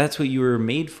because that's what you were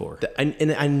made for.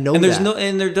 And I know and that.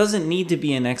 And there doesn't need to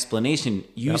be an explanation.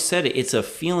 You said it. It's a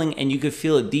feeling, and you could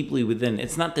feel it deeply within.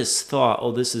 It's not this thought,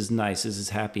 oh, this is nice, this is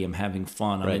happy, I'm having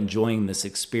fun, I'm enjoying this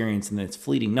experience, and then it's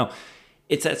fleeting. No,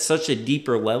 it's at such a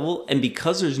deeper level, and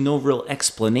because there's no real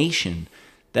explanation,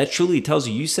 that truly tells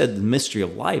you said the mystery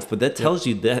of life, but that tells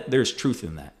you that there's truth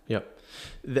in that. Yep.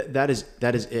 That is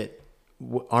it.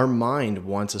 Our mind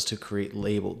wants us to create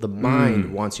label. The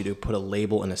mind wants you to put a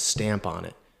label and a stamp on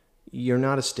it. You're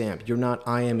not a stamp. You're not,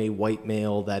 I am a white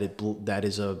male that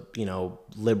is a,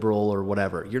 liberal or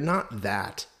whatever. You're not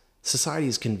that. Society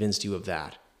has convinced you of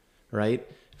that, right?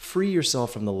 Free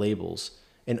yourself from the labels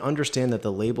and understand that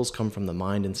the labels come from the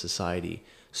mind and society.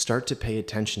 Start to pay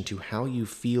attention to how you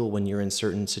feel when you're in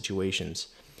certain situations.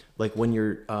 Like when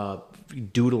you're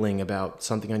doodling about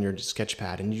something on your sketch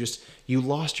pad and you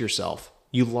lost yourself,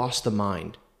 you lost the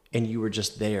mind, and you were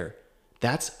just there.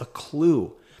 That's a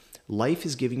clue. Life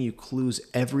is giving you clues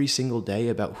every single day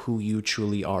about who you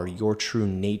truly are, your true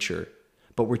nature.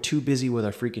 But we're too busy with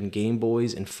our freaking Game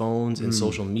Boys and phones and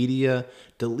social media.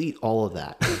 Delete all of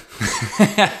that.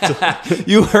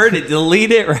 You heard it.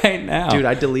 Delete it right now. Dude,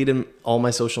 I deleted all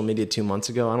my social media 2 months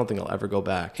ago. I don't think I'll ever go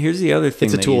back. Here's the other thing.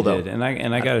 It's a that tool, you though. did,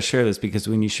 and I got to share this because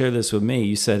when you share this with me,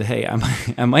 you said, hey,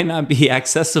 I might not be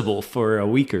accessible for a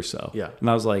week or so. Yeah. And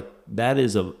I was like, that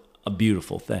is a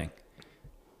beautiful thing.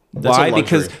 That's Why? a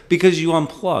luxury. Because you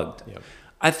unplugged. Yep.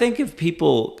 I think if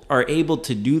people are able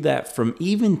to do that from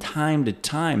even time to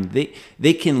time,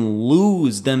 they can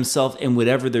lose themselves in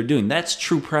whatever they're doing. That's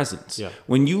true presence. Yeah.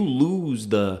 When you lose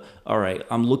all right,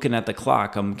 I'm looking at the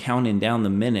clock, I'm counting down the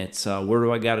minutes. Where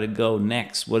do I got to go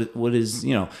next? What is,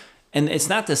 and it's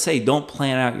not to say don't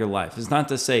plan out your life. It's not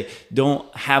to say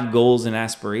don't have goals and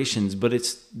aspirations, but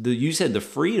you said the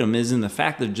freedom is in the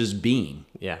fact of just being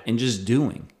and just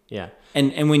doing. Yeah.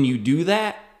 And when you do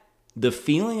that, the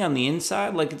feeling on the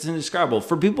inside, like, it's indescribable.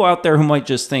 For people out there who might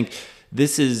just think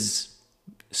this is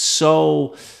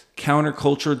so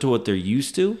counterculture to what they're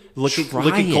used to, look at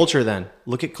culture then.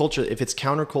 Look at culture. If it's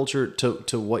counterculture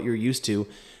to what you're used to,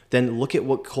 then look at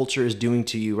what culture is doing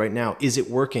to you right now. Is it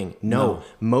working? No.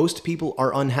 Most people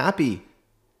are unhappy.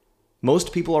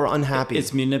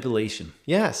 It's manipulation.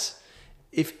 Yes.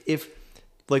 If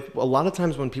like a lot of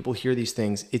times when people hear these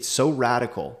things, it's so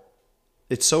radical.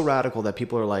 it's so radical that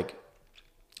people are like,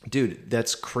 dude,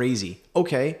 that's crazy.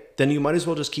 Okay, then you might as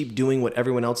well just keep doing what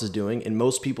everyone else is doing. And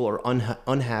most people are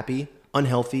unhappy,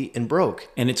 unhealthy, and broke.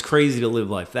 And it's crazy to live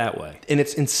life that way. And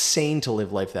it's insane to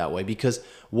live life that way, because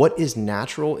what is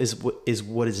natural is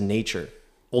what is nature,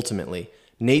 ultimately.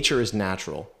 Nature is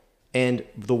natural. And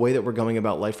the way that we're going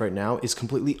about life right now is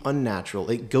completely unnatural.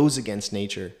 It goes against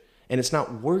nature. And it's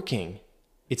not working.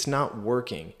 It's not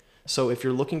working. So if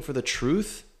you're looking for the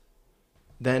truth,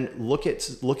 then look at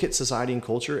society and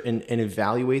culture and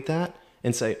evaluate that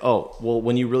and say, oh, well,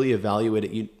 when you really evaluate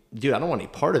it, dude, I don't want any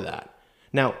part of that.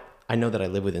 Now, I know that I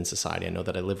live within society. I know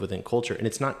that I live within culture, and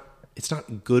it's not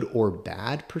good or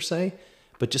bad per se,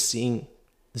 but just seeing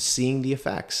the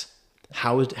effects.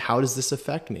 How does this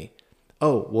affect me?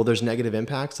 Oh, well, there's negative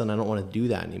impacts, and I don't want to do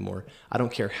that anymore. I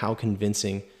don't care how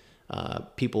convincing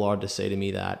people are to say to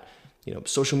me that,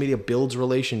 social media builds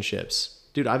relationships.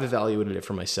 Dude, I've evaluated it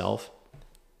for myself.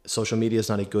 Social media is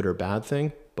not a good or bad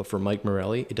thing, but for Mike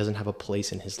Morelli, it doesn't have a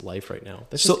place in his life right now.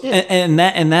 That's just it. And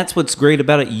that's what's great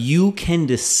about it. You can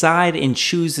decide and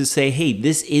choose to say, "Hey,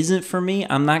 this isn't for me.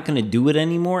 I'm not going to do it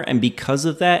anymore." And because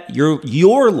of that,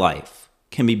 your life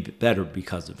can be better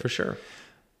because of it. For sure.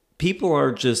 People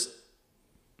are just,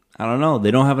 I don't know, they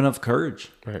don't have enough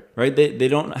courage. Right? They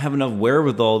don't have enough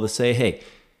wherewithal to say, "Hey,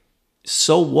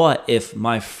 so what if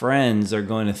my friends are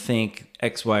going to think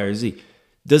X, Y, or Z?"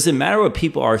 Doesn't matter what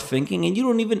people are thinking, and you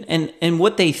don't even, and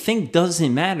what they think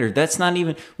doesn't matter. That's not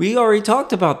even, we already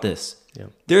talked about this. Yeah.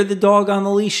 They're the dog on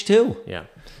the leash too. Yeah.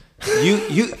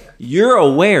 You're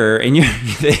aware, and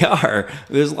they are.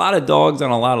 There's a lot of dogs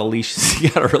on a lot of leashes. You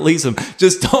got to release them.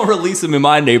 Just don't release them in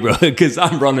my neighborhood, because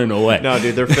I'm running away. No,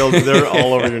 dude, they're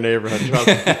all over your neighborhood. Trust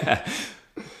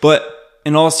me. But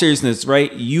in all seriousness,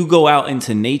 right? You go out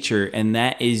into nature, and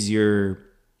that is your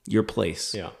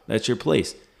place. Yeah. That's your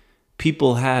place.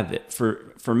 People have it.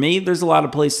 For me, there's a lot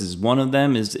of places. One of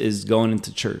them is going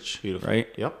into church. Beautiful. Right?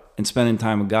 Yep. And spending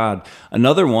time with God.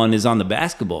 Another one is on the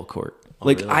basketball court.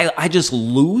 Really? I just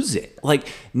lose it.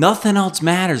 Like, nothing else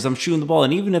matters. I'm shooting the ball.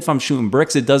 And even if I'm shooting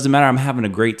bricks, it doesn't matter. I'm having a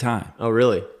great time. Oh,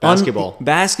 really? Basketball.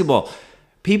 Basketball.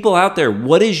 People out there,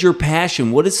 what is your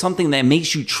passion? What is something that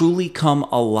makes you truly come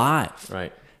alive?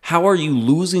 Right. How are you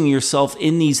losing yourself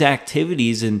in these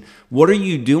activities, and what are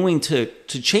you doing to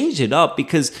change it up?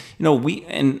 Because, we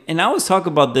and I was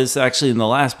talking about this actually in the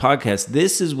last podcast.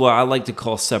 This is what I like to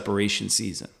call separation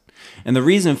season. And the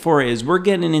reason for it is we're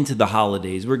getting into the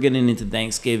holidays. We're getting into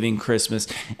Thanksgiving, Christmas,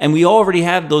 and we already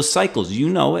have those cycles. You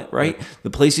know it, right? The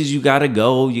places you got to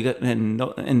go,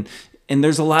 and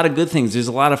there's a lot of good things. There's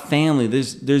a lot of family.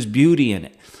 There's beauty in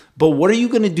it. But what are you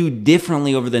going to do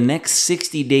differently over the next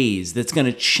 60 days that's going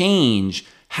to change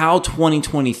how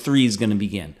 2023 is going to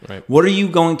begin? Right. What are you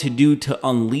going to do to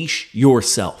unleash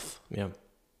yourself? Yeah.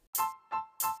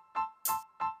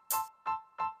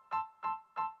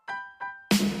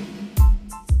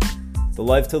 The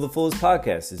Life to the Fullest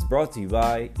podcast is brought to you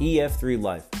by EF3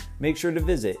 Life. Make sure to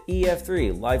visit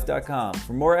ef3life.com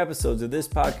for more episodes of this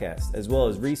podcast, as well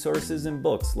as resources and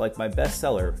books like my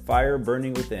bestseller, Fire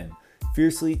Burning Within.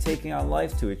 Fiercely taking on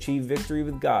life to achieve victory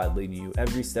with God, leading you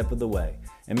every step of the way.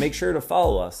 And make sure to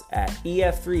follow us at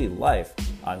EF3 Life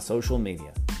on social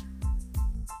media.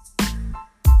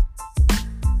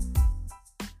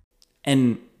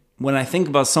 And when I think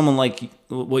about someone like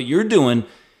what you're doing,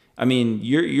 I mean,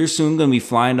 you're soon going to be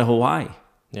flying to Hawaii.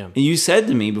 Yeah. And you said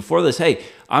to me before this, hey,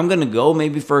 I'm going to go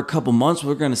maybe for a couple months.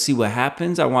 We're going to see what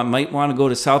happens. Might want to go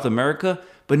to South America.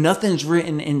 But nothing's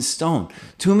written in stone.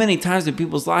 Too many times in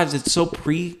people's lives, it's so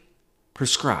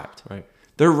prescribed. Right.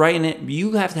 They're writing it.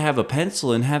 You have to have a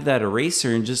pencil and have that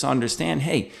eraser and just understand,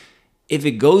 hey, if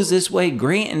it goes this way,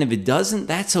 great. And if it doesn't,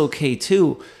 that's okay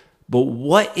too. But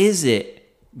what is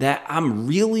it that I'm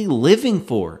really living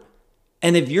for?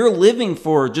 And if you're living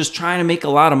for just trying to make a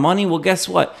lot of money, well, guess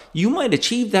what? You might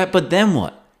achieve that, but then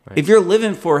what? Right. If you're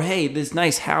living for, hey, this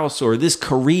nice house or this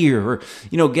career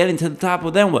or, getting to the top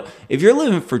of them, what? If you're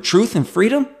living for truth and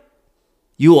freedom,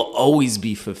 you will always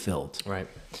be fulfilled. Right.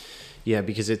 Yeah,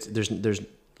 because there's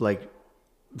like,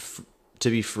 to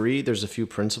be free, there's a few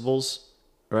principles,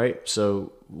 right?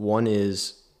 So one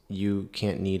is you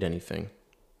can't need anything.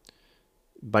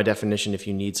 By definition, if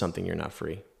you need something, you're not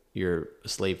free. You're a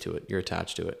slave to it. You're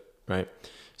attached to it, right?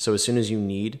 So as soon as you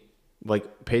need,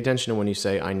 like, pay attention to when you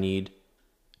say, I need.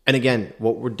 And again,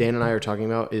 what Dan and I are talking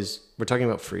about is we're talking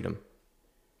about freedom,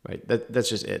 right? That's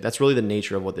just it. That's really the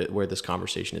nature of where this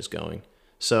conversation is going.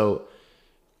 So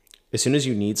as soon as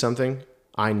you need something,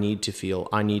 I need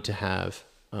to have,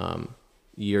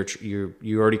 you're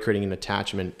already creating an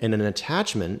attachment, and an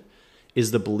attachment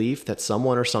is the belief that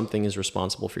someone or something is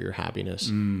responsible for your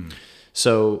happiness.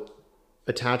 So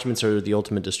attachments are the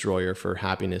ultimate destroyer for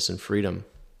happiness and freedom.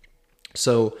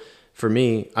 So for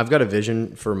me, I've got a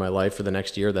vision for my life for the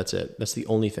next year. That's it. That's the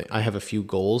only thing. I have a few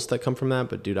goals that come from that,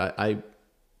 but dude, I'm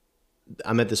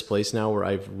at this place now where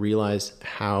I've realized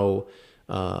how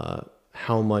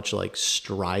much like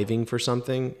striving for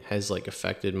something has like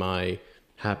affected my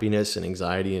happiness and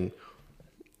anxiety. And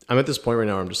I'm at this point right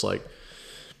now where I'm just like,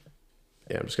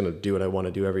 yeah, I'm just going to do what I want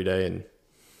to do every day, and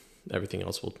everything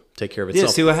else will take care of itself.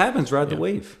 Yeah, see what happens. Ride the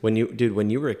wave. When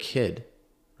you were a kid,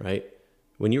 right?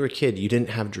 When you were a kid, you didn't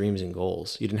have dreams and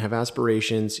goals. You didn't have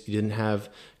aspirations. You didn't have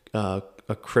a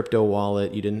crypto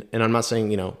wallet. You didn't, and I'm not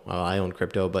saying, I own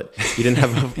crypto, but you didn't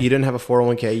have a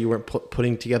 401k. You weren't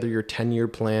putting together your 10-year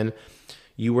plan.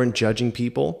 You weren't judging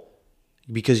people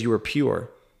because you were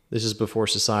pure. This is before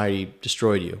society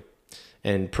destroyed you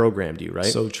and programmed you, right?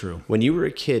 So true. When you were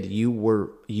a kid, you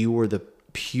were the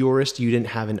purest. You didn't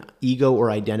have an ego or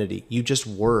identity. You just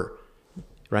were,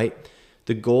 right?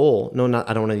 The goal, I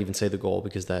don't want to even say the goal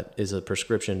because that is a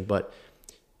prescription, but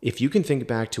if you can think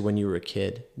back to when you were a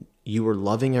kid, you were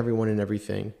loving everyone and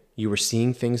everything. You were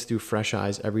seeing things through fresh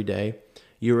eyes every day.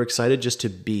 You were excited just to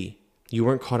be. You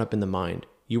weren't caught up in the mind.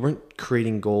 You weren't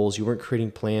creating goals. You weren't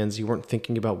creating plans. You weren't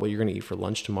thinking about what you're going to eat for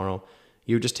lunch tomorrow.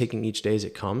 You were just taking each day as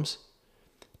it comes.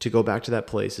 To go back to that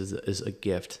place is a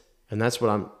gift. And that's what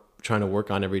I'm trying to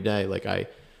work on every day. Like I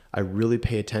really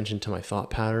pay attention to my thought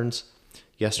patterns.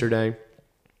 Yesterday,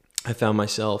 I found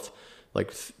myself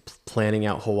like planning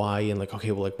out Hawaii and like,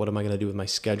 okay, well, like, what am I going to do with my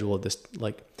schedule at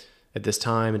this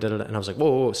time? And and I was like,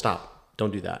 whoa, stop.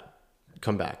 Don't do that.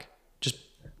 Come back.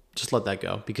 Just let that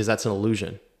go, because that's an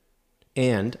illusion.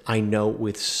 And I know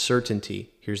with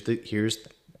certainty, here's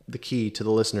the key to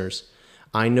the listeners.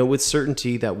 I know with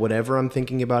certainty that whatever I'm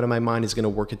thinking about in my mind is going to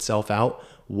work itself out.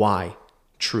 Why?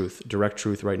 Truth, direct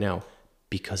truth right now.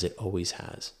 Because it always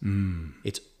has.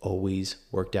 It's always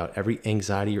worked out. Every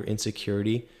anxiety or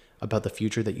insecurity about the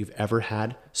future that you've ever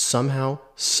had, somehow,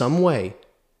 some way,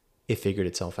 it figured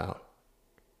itself out.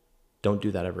 Don't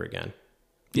do that ever again.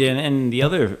 Yeah, and the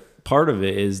other part of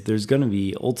it is there's going to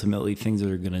be ultimately things that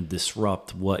are going to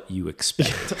disrupt what you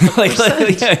expect. like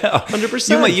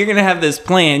 100%. You're going to have this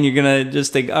plan. You're going to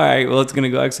just think, all right, well, it's going to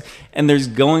go X. And there's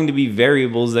going to be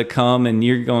variables that come and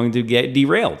you're going to get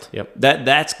derailed. Yep.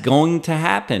 That's going to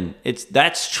happen.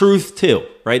 That's truth too,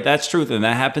 right? That's truth. And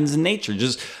that happens in nature.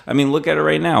 Look at it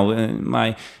right now.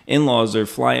 My in-laws are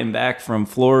flying back from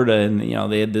Florida and,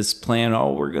 they had this plan.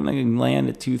 Oh, we're going to land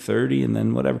at 2:30 and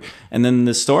then whatever. And then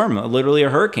the storm, literally a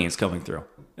hurricane's coming through.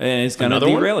 And it's going to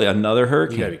derail you. Another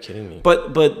hurricane. You gotta be kidding me.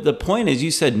 But the point is,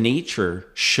 you said nature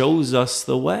shows us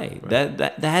the way. Right.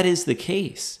 That is the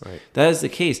case. Right. That is the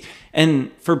case.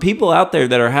 And for people out there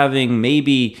that are having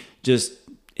maybe just,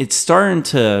 it's starting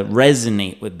to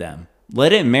resonate with them,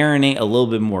 let it marinate a little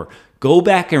bit more. Go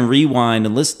back and rewind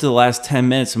and listen to the last 10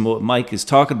 minutes and what Mike is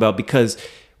talking about, because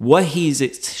what he's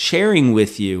sharing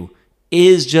with you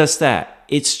is just that.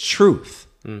 It's truth.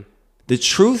 The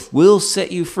truth will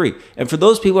set you free. And for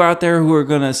those people out there who are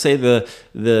going to say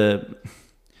the,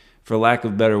 for lack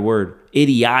of a better word,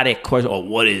 idiotic question, oh,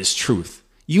 what is truth?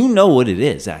 You know what it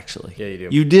is, actually. Yeah, you do.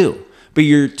 You do. But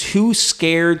you're too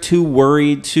scared, too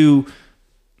worried, too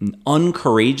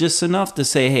uncourageous enough to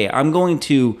say, hey, I'm going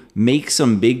to make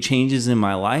some big changes in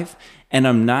my life, and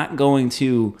I'm not going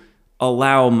to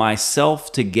allow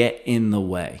myself to get in the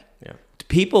way. Yeah.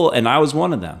 People, and I was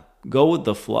one of them, go with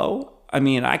the flow.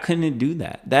 I couldn't do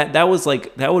that.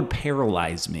 That would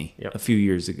paralyze me a few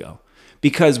years ago,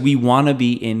 because we want to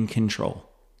be in control,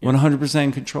 100%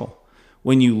 in control.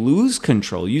 When you lose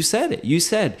control, you said it. You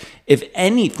said, if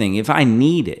anything, if I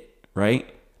need it, right,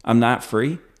 I'm not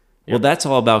free. Well, that's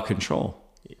all about control.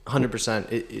 100%.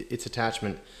 It's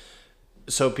attachment.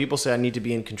 So people say, I need to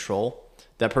be in control.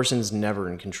 That person is never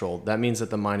in control. That means that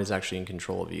the mind is actually in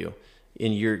control of you,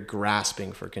 and you're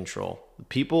grasping for control.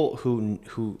 People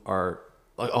who are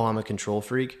like, oh, I'm a control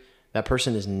freak, that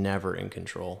person is never in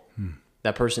control.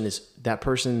 That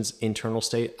person's internal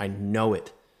state, I know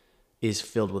it, is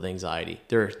filled with anxiety.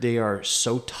 They are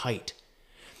so tight.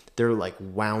 They're like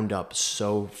wound up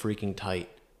so freaking tight.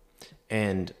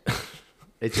 And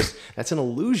that's an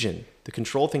illusion. The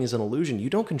control thing is an illusion.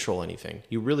 You don't control anything.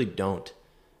 You really don't.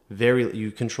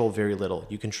 You control very little.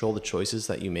 You control the choices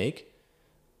that you make.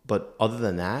 But other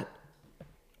than that,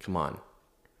 come on.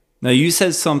 Now, you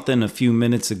said something a few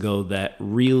minutes ago that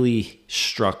really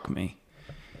struck me.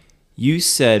 You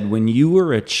said when you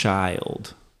were a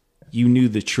child, you knew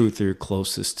the truth or you're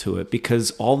closest to it, because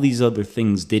all these other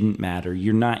things didn't matter.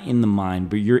 You're not in the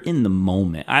mind, but you're in the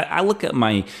moment. I look at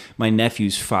my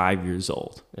nephew's 5 years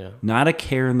old. Yeah. Not a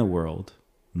care in the world,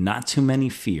 not too many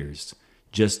fears,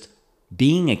 just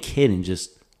being a kid and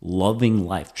just loving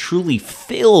life, truly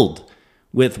filled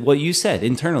with what you said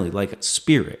internally, like a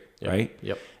spirit, right?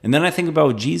 Yep. And then I think about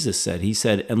what Jesus said. He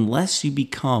said, unless you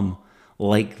become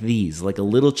like these, like a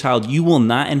little child, you will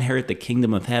not inherit the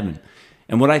kingdom of heaven.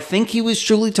 And what I think he was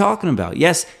truly talking about,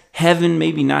 yes, heaven,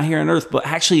 maybe not here on earth, but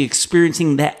actually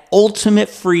experiencing that ultimate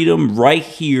freedom right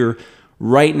here,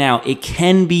 right now. It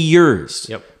can be yours.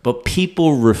 Yep. But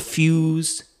people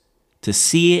refuse to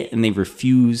see it and they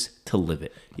refuse to live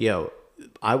it. Yo,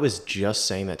 I was just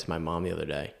saying that to my mom the other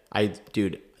day.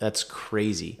 Dude, that's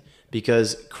crazy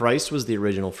because Christ was the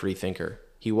original free thinker.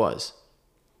 He was.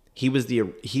 He was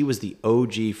the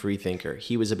OG free thinker.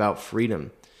 He was about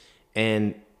freedom.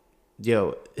 And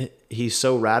yo, he's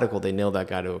so radical they nailed that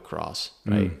guy to a cross,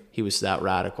 right? He was that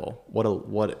radical.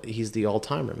 He's the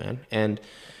all-timer, man. And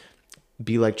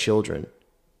be like children.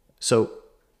 So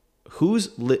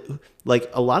like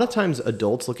a lot of times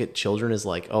adults look at children as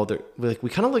like, oh, they're like, we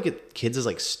kind of look at kids as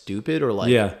like stupid or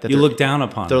like, that you look down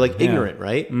upon they're them. like ignorant,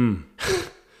 right?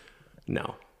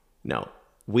 No.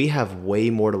 We have way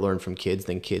more to learn from kids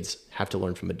than kids have to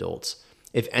learn from adults.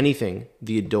 If anything,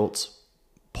 the adults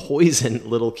poison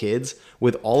little kids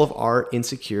with all of our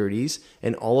insecurities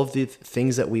and all of the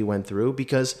things that we went through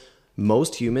because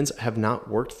most humans have not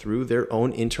worked through their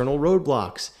own internal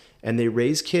roadblocks, and they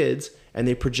raise kids and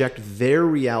they project their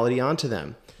reality onto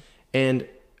them. And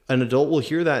an adult will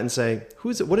hear that and say,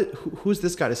 who's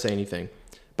this guy to say anything?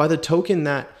 By the token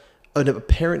that a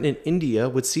parent in India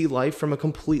would see life from a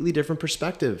completely different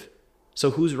perspective.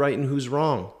 So who's right and who's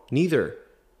wrong? Neither.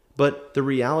 But the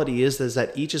reality is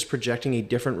that each is projecting a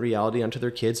different reality onto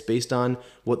their kids based on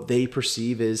what they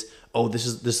perceive is, oh, this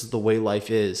is the way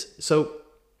life is. So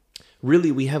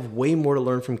really, we have way more to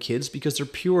learn from kids because they're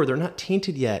pure. They're not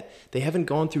tainted yet. They haven't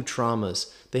gone through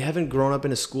traumas. They haven't grown up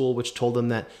in a school which told them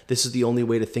that this is the only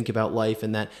way to think about life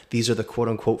and that these are the quote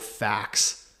unquote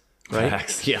facts. Right?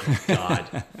 Facts. Yeah,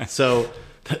 God. So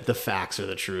the facts are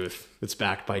the truth. It's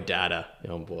backed by data.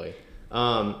 Oh boy.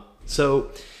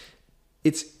 So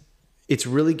it's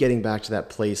really getting back to that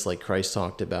place like Christ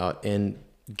talked about, and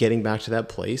getting back to that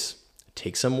place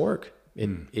takes some work.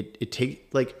 It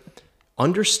takes like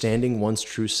understanding one's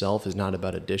true self is not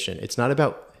about addition. It's not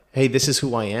about, hey, this is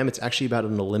who I am. It's actually about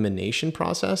an elimination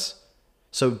process.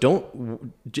 So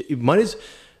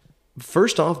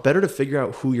first off, better to figure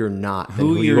out who you're not than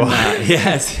who you are. Not.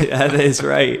 Yes, that is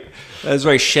right. That's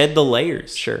right. Shed the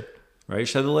layers. Sure. Right?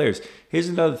 Shed the layers. Here's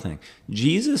another thing.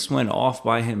 Jesus went off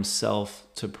by himself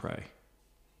to pray.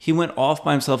 He went off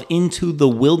by himself into the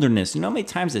wilderness. You know how many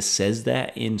times it says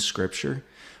that in Scripture?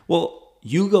 Well,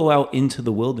 you go out into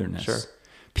the wilderness. Sure.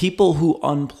 People who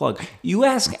unplug. You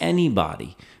ask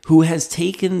anybody who has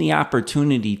taken the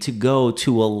opportunity to go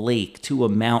to a lake, to a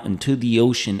mountain, to the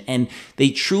ocean, and they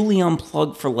truly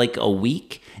unplug for like a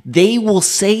week, they will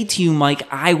say to you, Mike,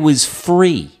 I was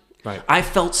free. Right. I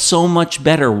felt so much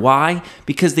better. Why?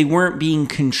 Because they weren't being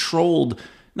controlled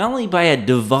not only by a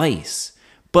device,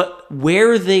 but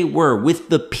where they were with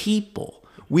the people.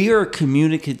 We are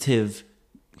communicative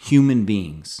human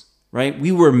beings, right?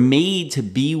 We were made to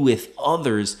be with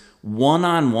others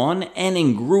one-on-one and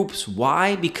in groups.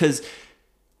 Why? Because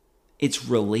it's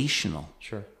relational.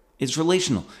 Sure. It's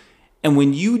relational. And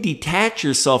when you detach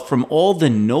yourself from all the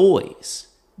noise,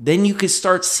 then you can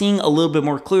start seeing a little bit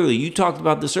more clearly. You talked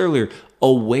about this earlier,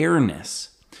 awareness.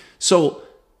 So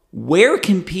where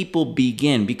can people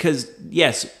begin? Because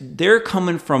yes, they're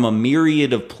coming from a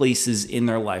myriad of places in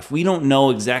their life. We don't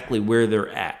know exactly where they're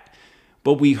at.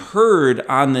 But we heard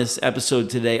on this episode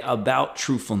today about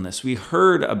truthfulness. We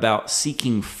heard about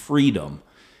seeking freedom.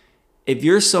 If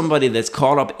you're somebody that's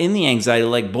caught up in the anxiety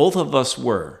like both of us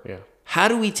were, how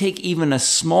do we take even a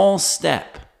small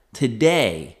step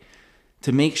today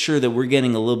to make sure that we're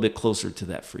getting a little bit closer to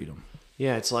that freedom?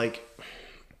 Yeah, it's like,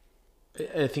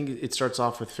 I think it starts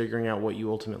off with figuring out what you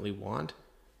ultimately want.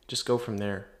 Just go from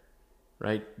there,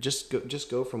 right? Just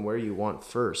go from where you want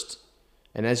first.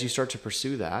 And as you start to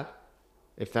pursue that,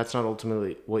 if that's not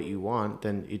ultimately what you want,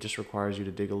 then it just requires you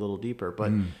to dig a little deeper.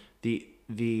 But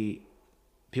the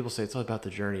people say it's all about the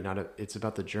journey, it's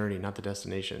about the journey, not the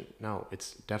destination. No,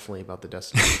 it's definitely about the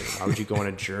destination. Why would you go on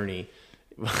a journey?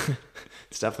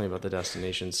 It's definitely about the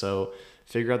destination. So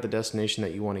figure out the destination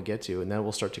that you want to get to, and that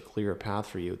will start to clear a path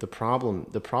for you. The problem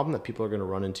that people are going to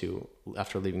run into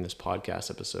after leaving this podcast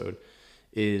episode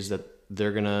is that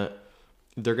they're gonna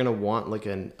want like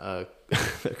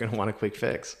they're gonna want a quick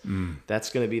fix. That's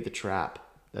gonna be the trap.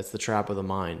 That's the trap of the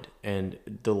mind. And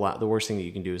the worst thing that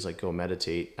you can do is like go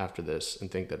meditate after this and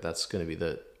think that that's gonna be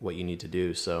what you need to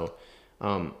do. So,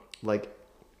 like,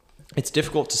 it's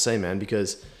difficult to say, man,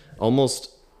 because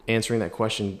almost answering that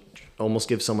question almost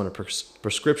gives someone a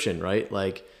prescription, right?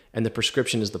 Like, and the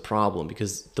prescription is the problem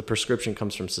because the prescription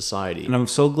comes from society. And I'm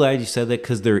so glad you said that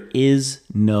because there is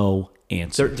no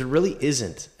answer. There really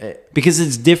isn't. Because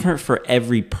it's different for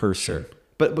every person.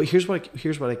 But here's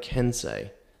what I can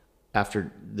say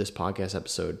after this podcast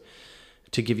episode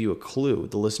to give you a clue,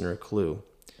 the listener a clue,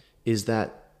 is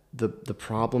that the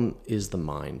problem is the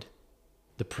mind.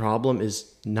 The problem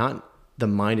is not the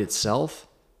mind itself,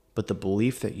 but the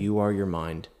belief that you are your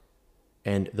mind.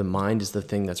 And the mind is the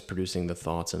thing that's producing the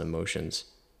thoughts and emotions.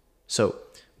 So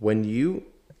when you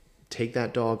take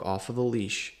that dog off of the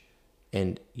leash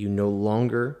and you no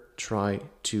longer try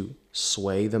to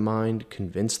sway the mind,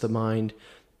 convince the mind,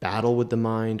 battle with the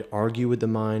mind, argue with the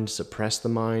mind, suppress the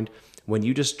mind, when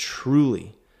you just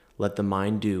truly let the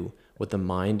mind do what the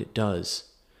mind does,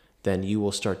 then you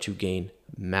will start to gain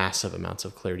massive amounts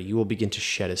of clarity. You will begin to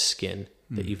shed a skin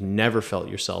that you've never felt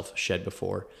yourself shed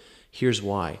before. Here's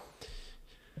why.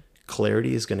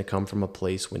 Clarity is going to come from a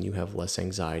place when you have less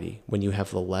anxiety, when you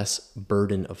have the less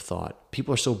burden of thought.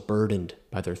 People are so burdened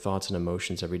by their thoughts and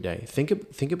emotions every day.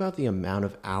 Think about the amount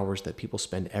of hours that people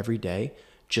spend every day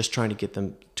just trying to get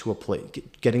them to a place,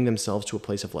 getting themselves to a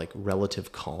place of like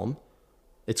relative calm.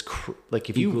 It's like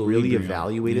if you really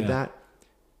evaluated that,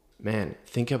 man,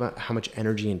 think about how much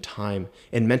energy and time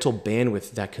and mental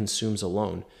bandwidth that consumes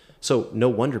alone. So no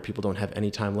wonder people don't have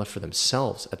any time left for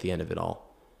themselves at the end of it all.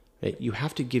 Right? You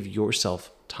have to give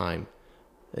yourself time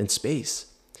and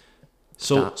space.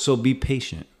 So be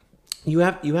patient. You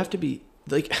have to be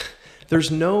like, there's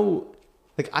no,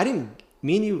 like,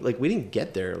 me and you, like, we didn't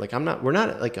get there. Like, we're not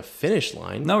at like a finish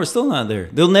line. No, we're still not there.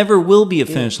 There never will be a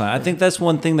finish line. I think that's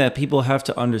one thing that people have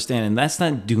to understand. And that's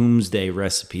not doomsday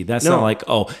recipe. That's not like,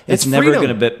 it's never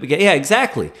going to be. Yeah,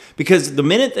 exactly. Because the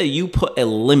minute that you put a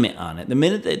limit on it, the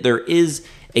minute that there is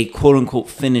a quote unquote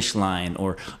finish line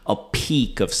or a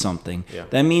peak of something,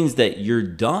 that means that you're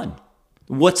done.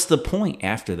 What's the point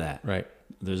after that? Right.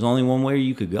 There's only one way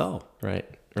you could go. Right.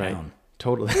 Down.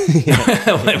 Totally.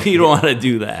 You don't want to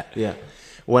do that. Yeah.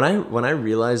 When I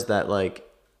realized that, like,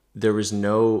 there's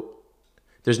no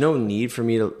need for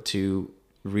me to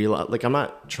realize, like, I'm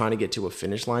not trying to get to a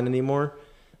finish line anymore.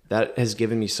 That has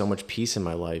given me so much peace in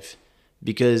my life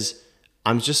because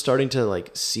I'm just starting to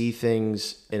like see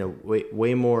things in a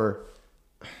way more.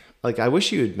 Like, I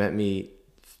wish you had met me,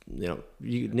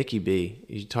 Nikki B.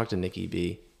 You talk to Nikki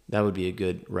B. That would be a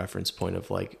good reference point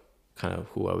of like kind of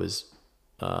who I was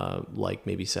like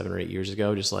maybe 7 or 8 years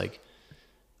ago. Just like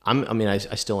I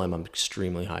still am. I'm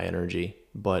extremely high energy,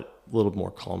 but a little more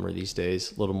calmer these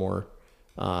days, a little more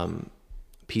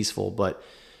peaceful. But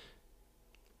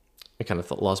I kind of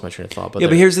lost my train of thought. But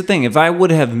but here's the thing. If I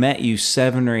would have met you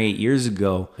 7 or 8 years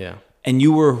ago and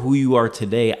you were who you are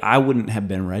today, I wouldn't have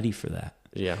been ready for that.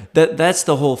 Yeah. That's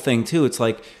the whole thing too. It's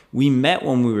like we met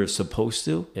when we were supposed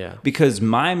to. Yeah. Because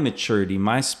my maturity,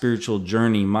 my spiritual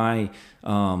journey, my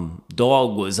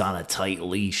dog was on a tight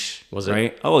leash. Was it?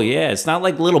 Right? Oh yeah. It's not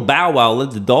like little Bow Wow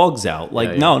let the dogs out.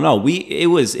 Like no. It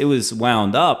was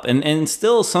wound up. And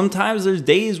still sometimes there's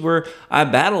days where I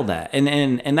battle that.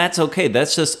 And that's okay.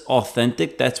 That's just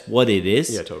authentic. That's what it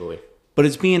is. Yeah, totally. But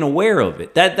it's being aware of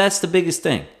it. That's the biggest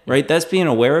thing, right? That's being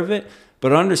aware of it.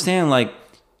 But understand, like,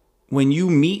 when you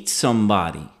meet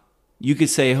somebody, you could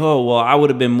say, oh, well, I would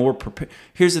have been more prepared.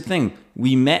 Here's the thing.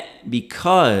 We met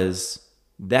because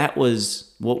that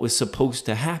was what was supposed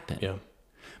to happen. Yeah.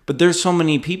 But there's so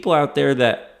many people out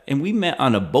there and we met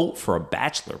on a boat for a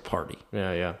bachelor party.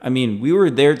 Yeah, yeah. I mean, we were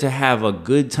there to have a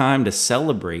good time to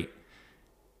celebrate,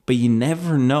 but you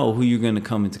never know who you're going to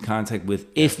come into contact with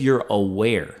if you're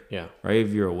aware. Yeah. Right?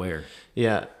 If you're aware.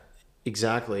 Yeah.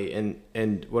 Exactly.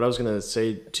 And what I was going to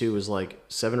say too is like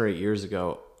 7 or 8 years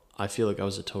ago, I feel like I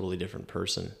was a totally different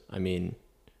person. I mean,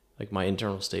 like my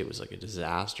internal state was like a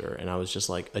disaster and I was just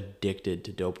like addicted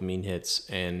to dopamine hits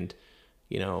and,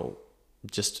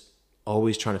 just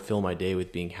always trying to fill my day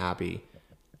with being happy.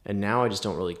 And now I just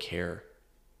don't really care.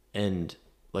 And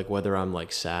like whether I'm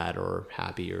like sad or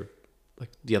happy or like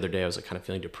the other day I was like kind of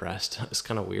feeling depressed. It's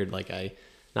kind of weird. Like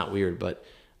not weird, but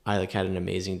I like had an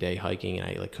amazing day hiking and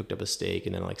I like cooked up a steak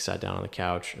and then like sat down on the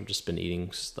couch. I've just been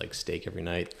eating like steak every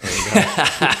night.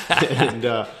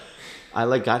 And, I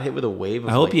like got hit with a wave of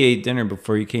I hope you ate dinner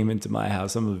before you came into my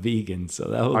house. I'm a vegan, so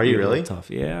that would be really tough.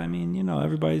 Yeah, I mean,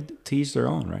 everybody to each their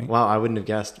own, right? Wow, I wouldn't have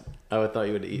guessed. I would thought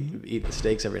you would eat the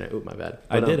steaks every night. Ooh, my bad.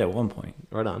 But, I did at one point.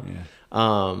 Right on.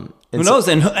 Yeah. Who knows?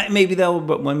 And maybe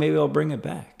I'll bring it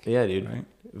back. Yeah, dude. Right?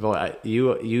 Boy,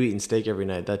 you eating steak every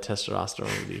night, that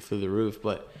testosterone would be through the roof.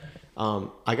 But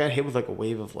I got hit with like a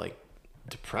wave of like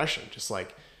depression, just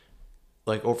like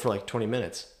over for like 20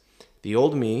 minutes. The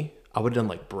old me, I would have done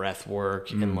like breath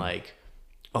work and like,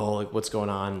 oh, like what's going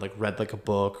on? Like read like a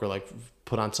book or like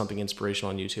put on something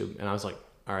inspirational on YouTube. And I was like,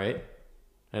 all right,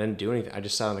 I didn't do anything. I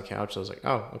just sat on the couch. I was like,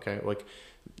 oh, okay. Like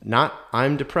not,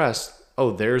 I'm depressed.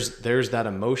 Oh, there's that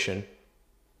emotion.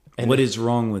 And what is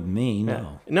wrong with me?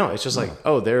 No. No, it's just like,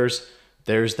 oh, there's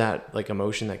that like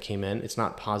emotion that came in. It's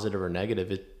not positive or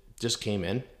negative. It just came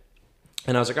in.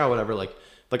 And I was like, oh, whatever. Like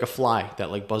a fly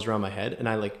that like buzzed around my head. And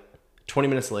I like 20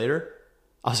 minutes later,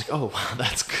 I was like, oh, wow,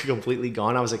 that's completely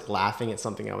gone. I was like laughing at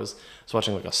something. I was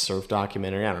watching like a surf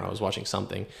documentary. I don't know. I was watching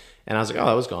something and I was like, oh,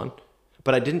 that was gone.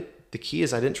 But the key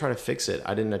is I didn't try to fix it.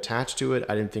 I didn't attach to it.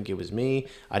 I didn't think it was me.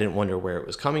 I didn't wonder where it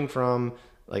was coming from.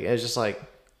 Like, it was just like,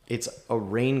 it's a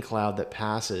rain cloud that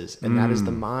passes and that is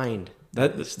the mind.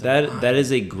 That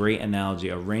is a great analogy.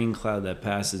 A rain cloud that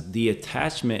passes. The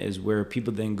attachment is where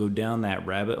people then go down that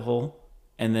rabbit hole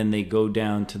and then they go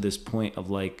down to this point of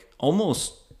like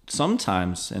almost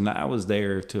sometimes, and I was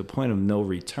there, to a point of no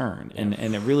return. And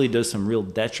it really does some real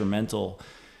detrimental,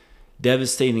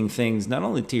 devastating things, not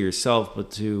only to yourself,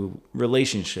 but to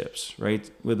relationships, right,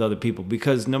 with other people.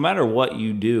 Because no matter what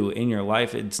you do in your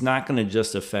life, it's not going to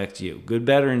just affect you. Good,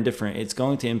 bad, or indifferent, it's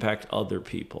going to impact other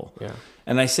people. Yeah.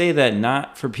 And I say that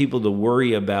not for people to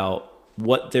worry about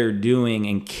what they're doing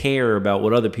and care about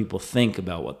what other people think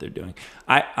about what they're doing.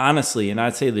 I honestly, and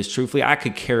I'd say this truthfully, I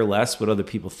could care less what other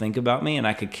people think about me, and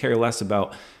I could care less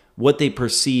about what they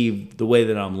perceive the way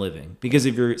that I'm living. Because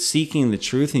if you're seeking the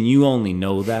truth and you only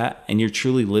know that and you're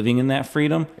truly living in that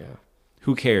freedom,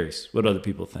 who cares what other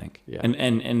people think? Yeah.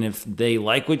 And if they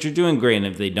like what you're doing, great. And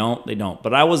if they don't, they don't.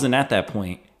 But I wasn't at that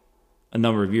point a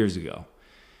number of years ago.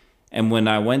 And when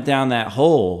I went down that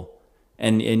hole,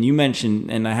 and you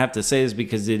mentioned, and I have to say this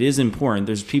because it is important,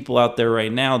 there's people out there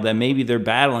right now that maybe they're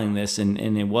battling this, and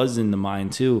it was in the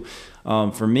mind too,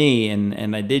 for me,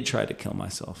 and I did try to kill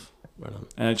myself. Right on.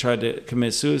 And I tried to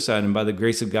commit suicide, and by the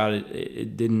grace of God,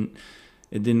 it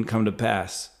didn't come to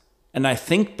pass. And I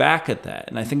think back at that,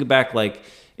 and I think back, like,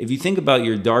 if you think about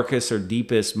your darkest or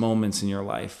deepest moments in your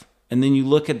life, and then you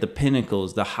look at the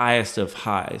pinnacles, the highest of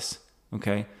highs,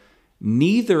 okay?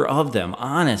 Neither of them,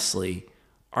 honestly,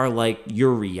 are like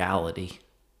your reality.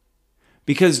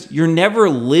 Because you're never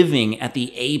living at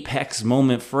the apex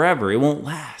moment forever. It won't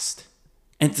last.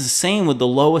 And it's the same with the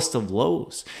lowest of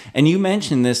lows. And you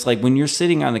mentioned this, like when you're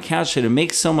sitting on the couch, it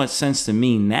makes so much sense to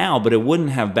me now, but it wouldn't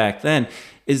have back then,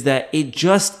 is that it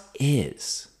just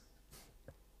is.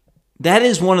 That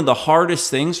is one of the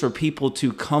hardest things for people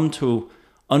to come to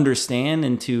understand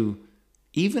and to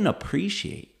even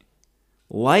appreciate.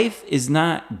 Life is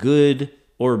not good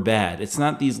or bad. It's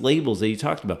not these labels that you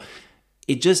talked about.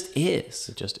 It just is.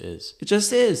 It just is. It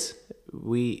just is.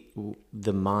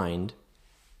 The mind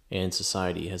and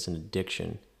society has an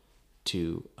addiction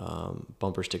to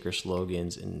bumper sticker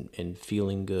slogans and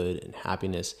feeling good and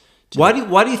happiness. Why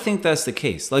do you think that's the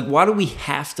case? Like, why do we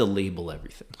have to label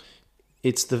everything?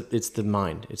 It's the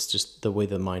mind. It's just the way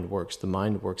the mind works. The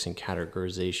mind works in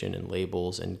categorization and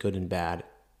labels and good and bad.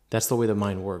 That's the way the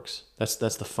mind works. That's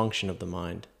the function of the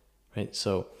mind. Right?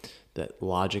 So that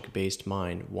logic-based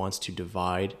mind wants to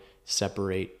divide,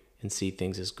 separate, and see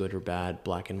things as good or bad,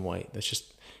 black and white. That's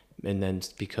just, and then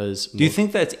because... Do you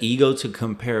think that's ego to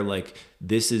compare, like,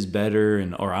 this is better,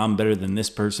 or I'm better than this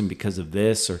person because of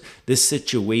this, or this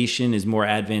situation is more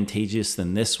advantageous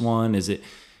than this one? Is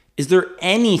there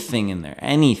anything in there,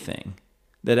 anything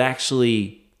that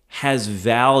actually has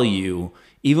value,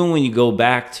 even when you go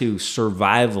back to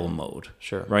survival mode,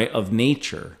 sure, right, of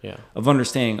nature, yeah, of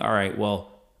understanding, all right,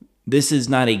 well, this is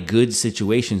not a good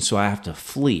situation, so I have to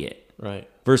flee it. Right.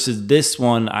 Versus this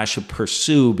one I should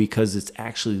pursue because it's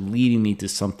actually leading me to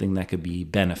something that could be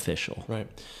beneficial. Right.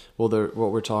 Well,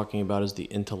 what we're talking about is the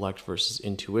intellect versus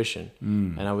intuition.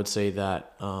 And I would say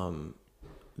that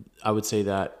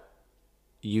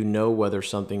you know whether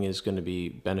something is going to be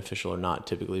beneficial or not,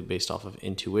 typically based off of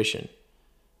intuition.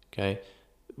 Okay.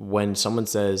 When someone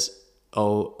says,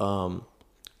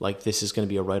 like this is going to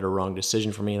be a right or wrong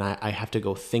decision for me, and I have to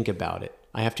go think about it.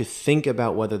 I have to think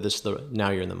about whether now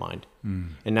you're in the mind.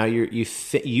 And now you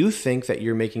think that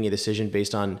you're making a decision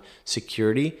based on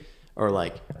security, or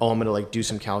like, I'm going to like do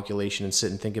some calculation and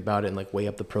sit and think about it and like weigh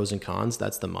up the pros and cons.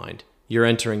 That's the mind. You're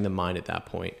entering the mind at that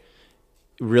point.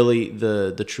 Really,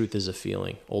 the truth is a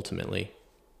feeling, ultimately.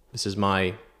 This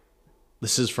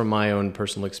is from my own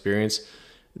personal experience.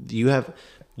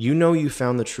 You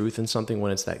found the truth in something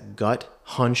when it's that gut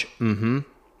hunch.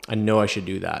 I know I should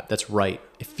do that. That's right.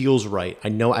 It feels right. I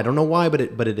don't know why, but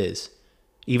it is.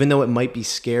 Even though it might be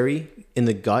scary in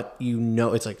the gut,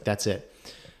 it's like, that's it.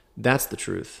 That's the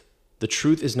truth. The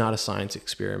truth is not a science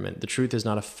experiment. The truth is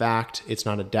not a fact. It's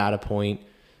not a data point.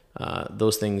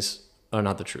 those things are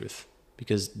not the truth,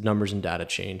 because numbers and data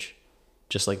change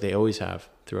just like they always have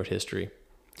throughout history.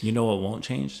 You know what won't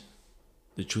change?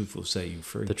 The truth will set you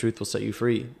free. The truth will set you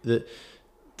free. The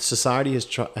society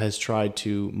has tried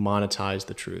to monetize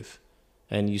the truth.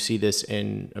 And you see this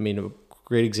in, a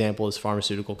great example is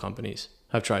pharmaceutical companies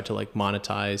have tried to like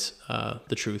monetize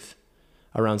the truth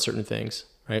around certain things,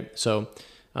 right? So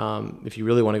if you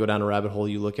really want to go down a rabbit hole,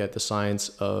 you look at the science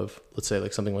of, let's say,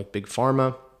 like something like big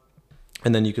pharma.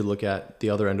 And then you could look at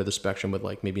the other end of the spectrum with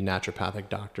like maybe naturopathic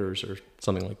doctors or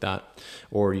something like that.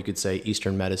 Or you could say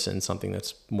Eastern medicine, something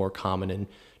that's more common in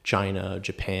China,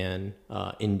 Japan,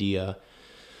 India,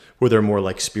 where they're more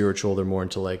like spiritual, they're more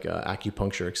into like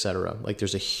acupuncture, etc. Like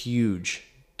there's a huge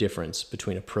difference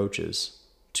between approaches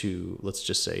to, let's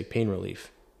just say, pain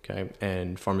relief. Okay.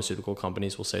 And pharmaceutical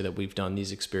companies will say that we've done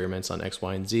these experiments on X,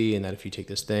 Y, and Z, and that if you take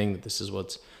this thing, that this is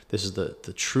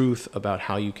the truth about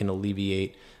how you can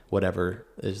alleviate whatever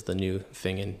is the new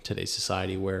thing in today's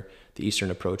society, where the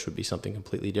Eastern approach would be something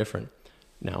completely different.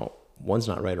 Now, one's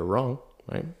not right or wrong,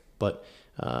 right? But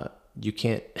you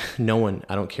can't, no one,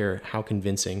 I don't care how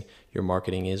convincing your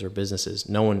marketing is or business is,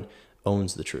 no one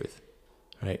owns the truth,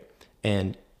 right?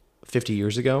 And 50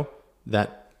 years ago,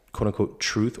 that quote unquote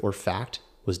truth or fact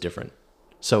was different.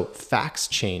 So facts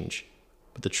change,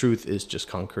 but the truth is just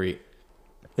concrete.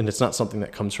 And it's not something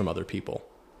that comes from other people,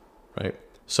 right?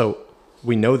 So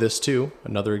we know this too.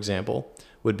 Another example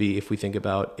would be if we think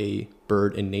about a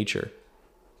bird in nature.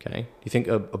 Okay. Do you think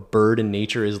a bird in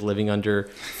nature is living under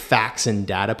facts and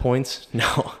data points?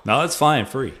 No. No, it's flying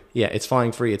free. Yeah, it's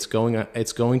flying free. It's going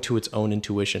to its own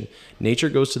intuition. Nature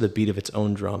goes to the beat of its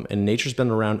own drum, and nature's been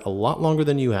around a lot longer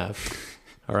than you have.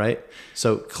 All right.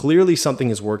 So clearly something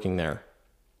is working there.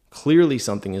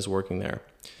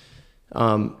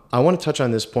 I want to touch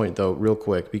on this point though, real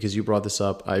quick, because you brought this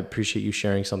up. I appreciate you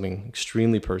sharing something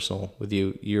extremely personal with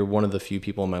you. You're one of the few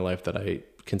people in my life that I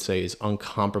can say is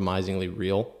uncompromisingly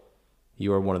real.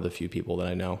 You are one of the few people that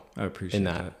I know. I appreciate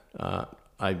that.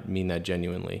 I mean that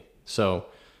genuinely. So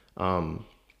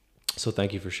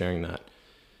thank you for sharing that.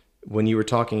 When you were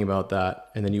talking about that,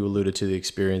 and then you alluded to the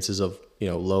experiences of,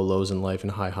 low lows in life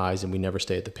and high highs, and we never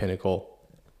stay at the pinnacle.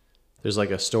 There's like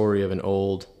a story of an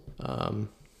old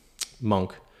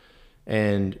monk,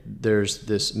 and there's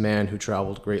this man who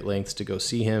traveled great lengths to go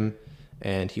see him,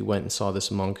 and he went and saw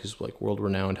this monk who's like world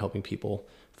renowned, helping people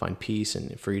find peace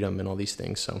and freedom and all these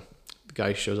things. So the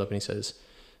guy shows up and he says,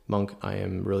 "Monk, I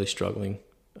am really struggling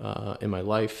in my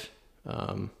life,"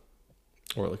 or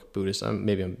like a Buddhist.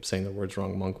 Maybe I'm saying the words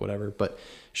wrong, monk, whatever. But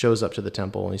shows up to the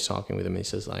temple and he's talking with him. And he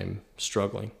says, "I'm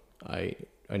struggling. I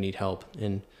need help."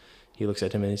 And he looks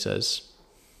at him and he says,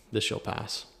 "This shall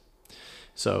pass."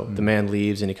 So the man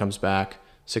leaves and he comes back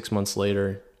 6 months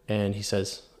later and he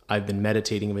says, "I've been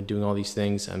meditating, I've been doing all these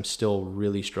things. I'm still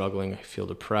really struggling. I feel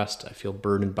depressed. I feel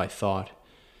burdened by thought."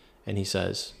 And he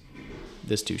says,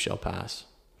 "This too shall pass."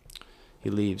 He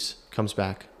leaves, comes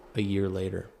back a year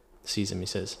later, sees him. He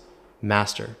says,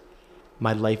 "Master,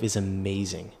 my life is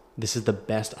amazing. This is the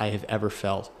best I have ever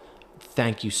felt.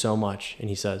 Thank you so much." And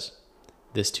he says,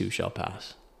 "This too shall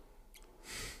pass."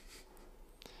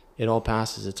 It all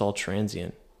passes. It's all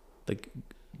transient. Like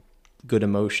good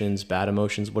emotions, bad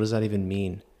emotions. What does that even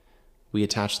mean? We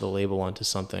attach the label onto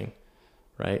something,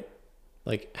 right?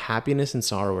 Like happiness and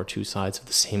sorrow are two sides of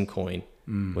the same coin.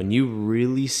 When you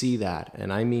really see that,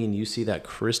 and I mean you see that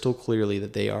crystal clearly,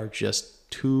 that they are just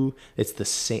two, it's the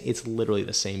same, it's literally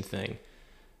the same thing.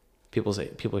 People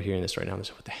are hearing this right now and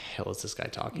they're like, "What the hell is this guy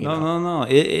talking about?" No.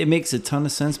 It makes a ton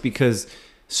of sense, because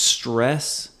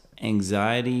stress,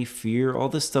 anxiety, fear, all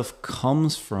this stuff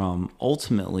comes from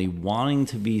ultimately wanting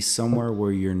to be somewhere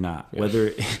where you're not. Yeah.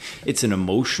 Whether it's an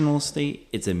emotional state,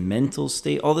 it's a mental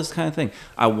state, all this kind of thing.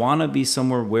 I want to be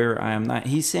somewhere where I am not.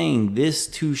 He's saying this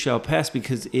too shall pass,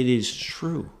 because it is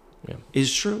true. Yeah.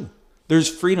 It's true. There's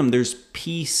freedom. There's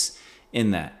peace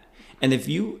in that. And if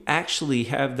you actually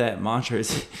have that mantra,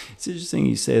 it's interesting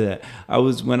you say that.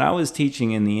 When I was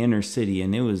teaching in the inner city,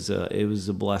 and it was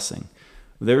a blessing.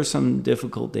 There were some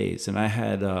difficult days, and I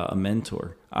had a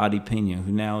mentor, Adi Pena,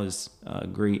 who now is a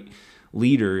great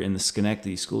leader in the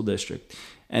Schenectady School District.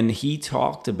 And he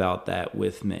talked about that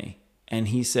with me. And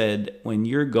he said, when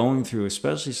you're going through,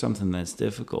 especially something that's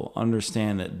difficult,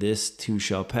 understand that this too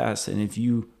shall pass. And if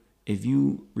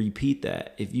you repeat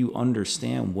that, if you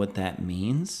understand what that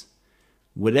means,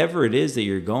 whatever it is that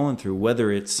you're going through,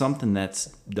 whether it's something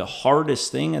that's the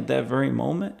hardest thing at that very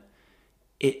moment,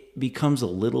 it becomes a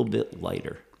little bit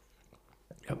lighter.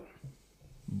 Yep.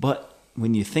 But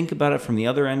when you think about it from the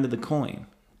other end of the coin,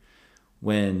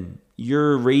 when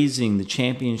you're raising the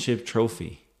championship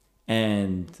trophy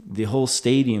and the whole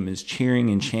stadium is cheering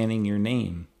and chanting your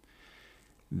name,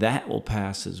 that will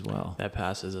pass as well. That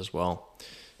passes as well.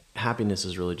 Happiness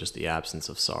is really just the absence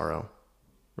of sorrow,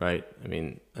 right? I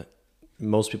mean,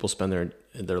 most people spend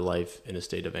their life in a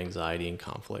state of anxiety and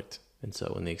conflict. And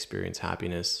so when they experience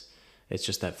happiness, it's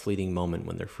just that fleeting moment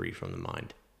when they're free from the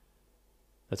mind.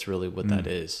 That's really what that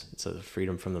is. It's a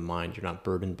freedom from the mind. You're not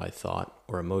burdened by thought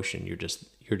or emotion. You're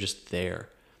just there.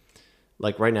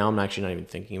 Like right now, I'm actually not even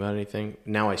thinking about anything.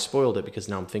 Now I spoiled it because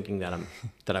now I'm thinking that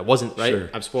I wasn't, right? Sure,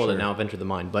 I've spoiled it. sure. Now I've entered the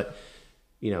mind. But,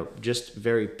 just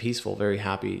very peaceful, very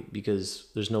happy because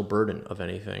there's no burden of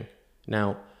anything.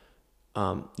 Now,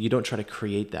 you don't try to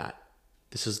create that.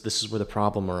 This is where the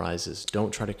problem arises.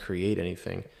 Don't try to create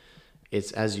anything.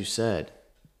 It's, as you said,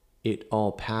 it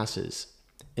all passes.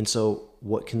 And so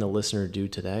what can the listener do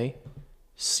today?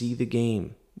 See the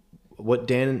game. What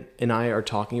Dan and I are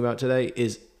talking about today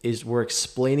is we're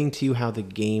explaining to you how the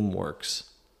game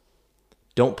works.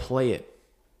 Don't play it.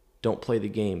 Don't play the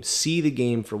game. See the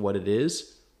game for what it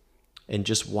is and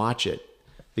just watch it.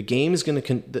 The game is going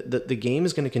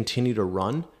to continue to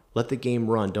run. Let the game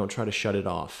run. Don't try to shut it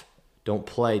off. Don't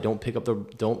play. Don't pick up the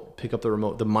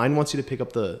remote. The mind wants you to pick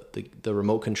up the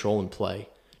remote control and play.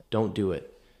 Don't do it.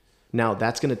 Now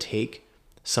that's going to take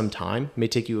some time. It may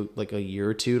take you like a year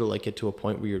or two to like get to a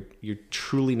point where you're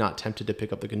truly not tempted to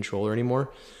pick up the controller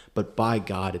anymore. But by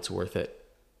God, it's worth it.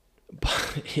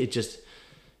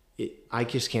 I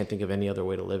just can't think of any other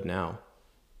way to live now.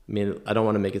 I mean, I don't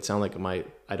want to make it sound like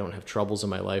I don't have troubles in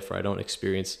my life or I don't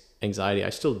experience anxiety.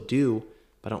 I still do,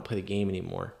 but I don't play the game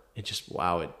anymore. It's just,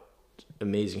 wow, it's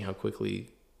amazing how quickly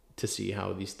to see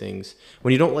how these things,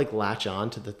 when you don't like latch on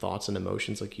to the thoughts and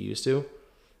emotions like you used to,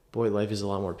 boy, life is a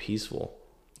lot more peaceful.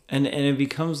 And it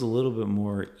becomes a little bit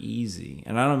more easy.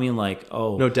 And I don't mean like,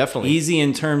 no, definitely easy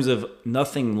in terms of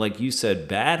nothing, like you said,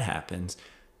 bad happens,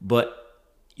 but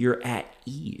you're at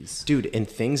ease. Dude, and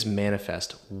things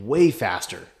manifest way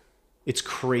faster. It's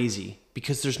crazy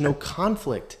because there's no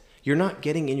conflict. You're not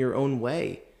getting in your own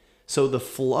way. So the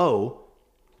flow,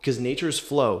 because nature's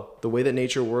flow, the way that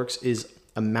nature works is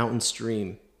a mountain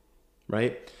stream,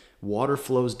 right? Water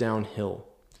flows downhill.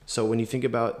 So when you think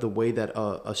about the way that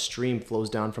a stream flows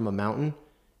down from a mountain,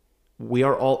 we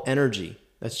are all energy.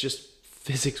 That's just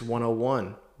physics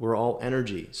 101. We're all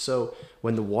energy. So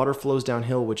when the water flows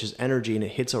downhill, which is energy, and it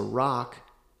hits a rock,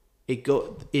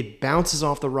 it bounces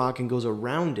off the rock and goes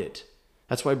around it.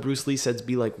 That's why Bruce Lee says,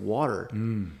 be like water.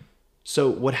 So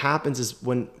what happens is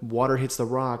when water hits the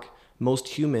rock, most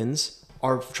humans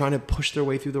are trying to push their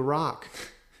way through the rock.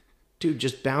 Dude,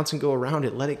 just bounce and go around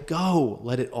it. Let it go.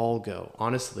 Let it all go.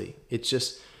 Honestly, it's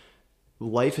just,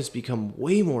 life has become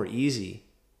way more easy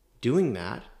doing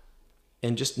that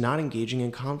and just not engaging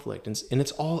in conflict. And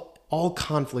it's all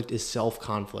conflict is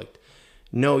self-conflict.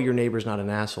 No, your neighbor's not an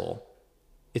asshole.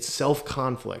 It's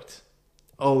self-conflict.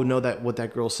 Oh, no, what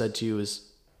that girl said to you is,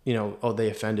 they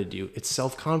offended you. It's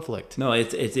self-conflict. No,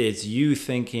 it's you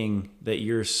thinking that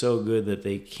you're so good that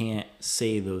they can't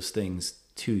say those things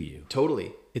to you.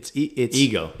 Totally. It's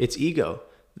ego. It's ego.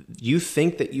 You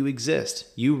think that you exist.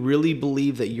 You really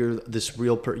believe that you're this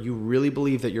real person. You really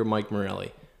believe that you're Mike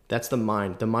Morelli. That's the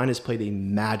mind. The mind has played a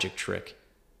magic trick.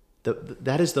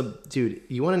 Dude,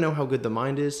 you want to know how good the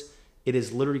mind is? It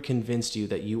has literally convinced you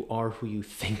that you are who you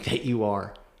think that you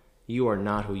are. You are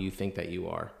not who you think that you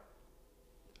are.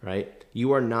 Right?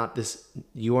 You are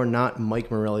not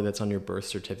Mike Morelli that's on your birth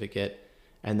certificate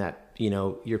and that,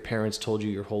 your parents told you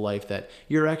your whole life that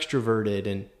you're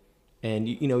extroverted and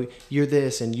you're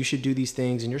this and you should do these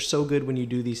things and you're so good when you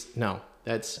do these. No,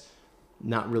 that's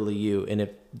not really you. And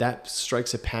if that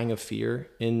strikes a pang of fear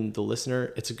in the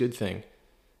listener, it's a good thing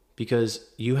because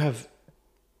you have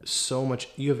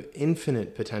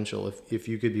infinite potential if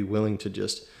you could be willing to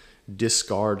just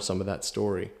discard some of that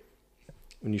story.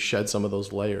 When you shed some of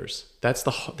those layers, that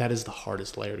is the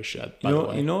hardest layer to shed. By the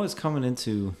way, you know what's coming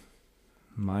into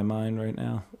my mind right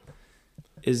now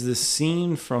is the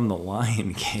scene from The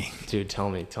Lion King. Dude, tell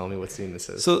me what scene this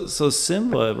is. So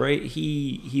Simba, right?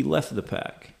 He left the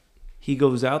pack. He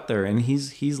goes out there and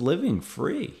he's living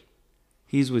free.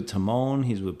 He's with Timon.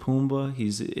 He's with Pumbaa.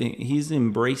 He's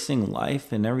embracing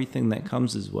life and everything that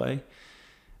comes his way.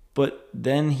 But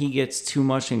then he gets too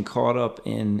much and caught up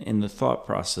in the thought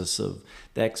process of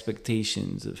the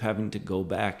expectations of having to go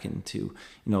back and to,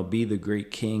 be the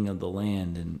great king of the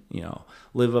land and,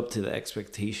 live up to the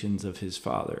expectations of his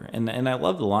father. And I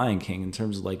love The Lion King in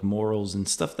terms of like morals and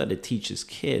stuff that it teaches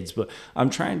kids. But I'm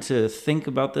trying to think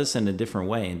about this in a different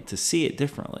way and to see it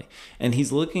differently. And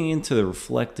he's looking into the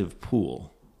reflective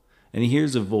pool and he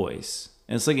hears a voice.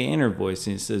 And it's like an inner voice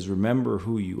and it says, remember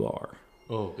who you are.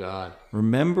 Oh, God.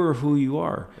 Remember who you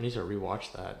are. I need to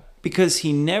rewatch that. Because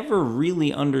he never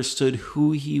really understood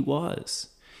who he was.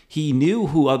 He knew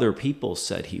who other people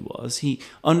said he was. He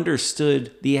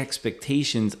understood the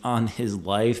expectations on his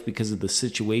life because of the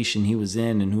situation he was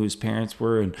in and who his parents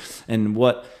were and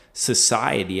what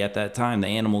society at that time, the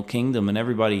animal kingdom, and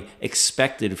everybody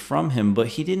expected from him. But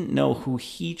he didn't know who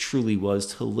he truly was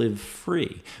to live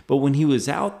free. But when he was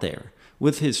out there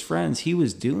with his friends, he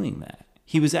was doing that.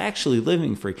 He was actually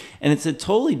living free. And it's a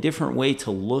totally different way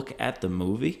to look at the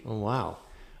movie. Oh, wow.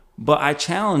 But I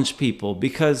challenge people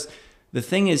because the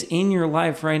thing is, in your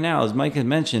life right now, as Mike had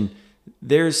mentioned,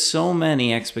 there's so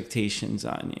many expectations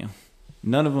on you.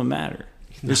 None of them matter.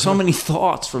 There's so many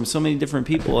thoughts from so many different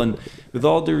people. And with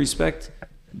all due respect,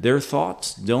 their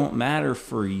thoughts don't matter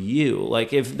for you.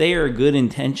 Like if they are good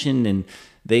intentioned and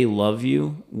they love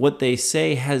you, what they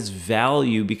say has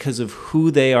value because of who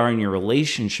they are in your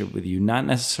relationship with you, not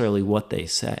necessarily what they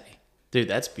say. Dude,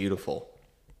 that's beautiful.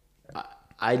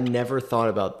 I never thought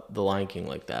about The Lion King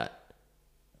like that.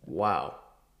 Wow.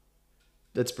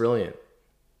 That's brilliant.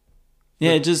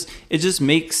 Yeah, it just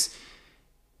makes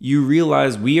you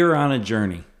realize we are on a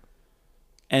journey.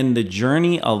 And the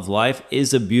journey of life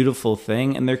is a beautiful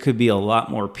thing. And there could be a lot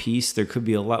more peace. There could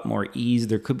be a lot more ease.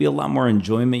 There could be a lot more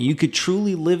enjoyment. You could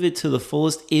truly live it to the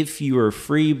fullest if you are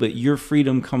free. But your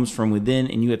freedom comes from within.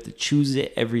 And you have to choose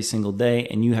it every single day.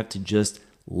 And you have to just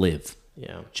live.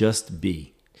 Yeah. Just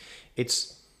be.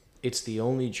 It's the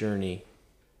only journey.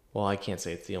 Well, I can't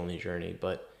say it's the only journey,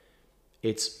 but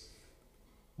it's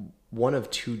one of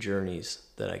two journeys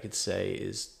that I could say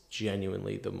is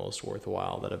genuinely the most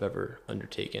worthwhile that I've ever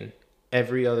undertaken.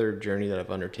 Every other journey that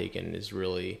I've undertaken is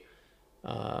really,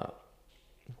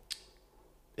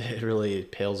 it really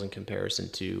pales in comparison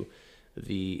to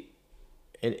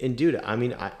and dude, I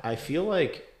mean, I feel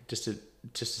like just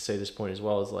to say this point as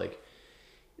well is like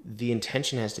the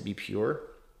intention has to be pure.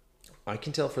 I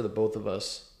can tell for the both of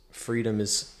us, freedom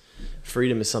is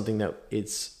something that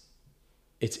it's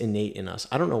innate in us.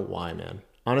 I don't know why, man.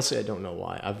 Honestly, I don't know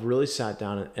why. I've really sat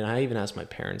down and I even asked my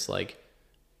parents, like,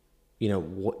 you know,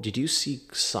 what did you see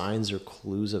signs or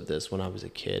clues of this when I was a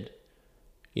kid?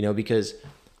 You know, because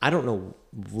I don't know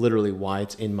literally why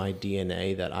it's in my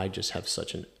DNA that I just have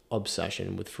such an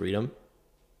obsession with freedom,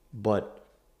 but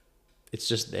it's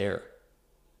just there.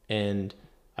 And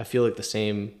I feel like the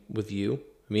same with you.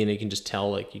 I mean, you can just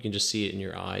tell, like, you can just see it in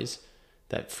your eyes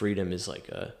that freedom is like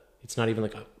it's not even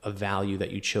like a value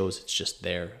that you chose. It's just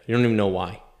there. You don't even know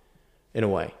why, in a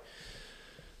way.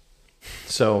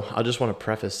 So I just want to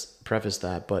preface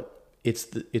that, but it's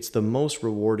the most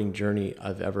rewarding journey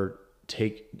I've ever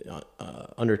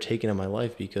undertaken in my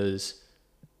life, because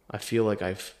I feel like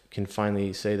I can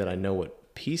finally say that I know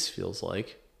what peace feels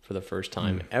like for the first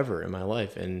time ever in my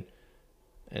life, and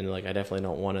like I definitely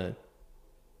don't want to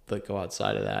like go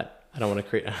outside of that. I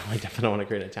definitely don't want to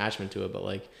create an attachment to it, but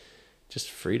like just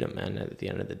freedom, man, at the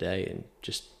end of the day, and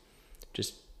just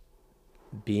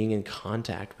being in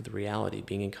contact with reality,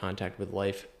 being in contact with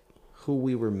life, who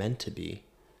we were meant to be,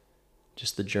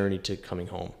 just the journey to coming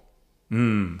home.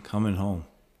 Coming home.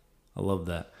 I love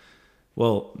that.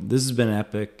 Well, this has been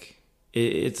epic.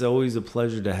 It's always a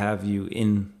pleasure to have you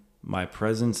in my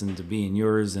presence and to be in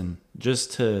yours, and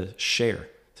just to share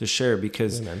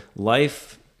because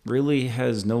life really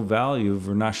has no value if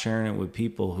we're not sharing it with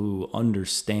people who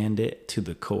understand it to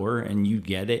the core, and you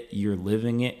get it, you're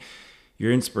living it,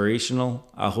 you're inspirational.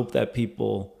 I hope that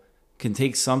people can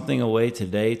take something away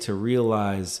today to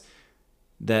realize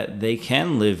that they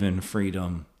can live in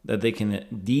freedom, that they can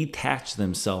detach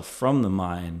themselves from the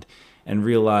mind and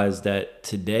realize that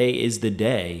today is the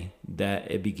day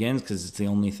that it begins, because it's the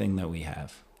only thing that we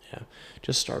have. Yeah.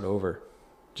 Just start over.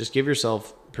 Just give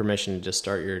yourself permission to just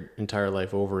start your entire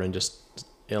life over, and just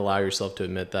allow yourself to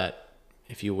admit that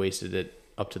if you wasted it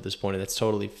up to this point, that's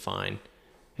totally fine.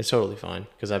 It's totally fine,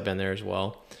 because I've been there as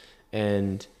well.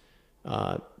 And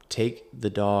take the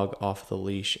dog off the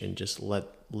leash and just let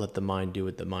the mind do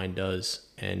what the mind does.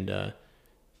 And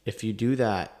if you do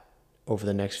that over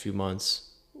the next few months,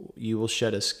 you will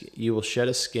shed a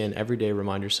skin every day.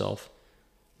 Remind yourself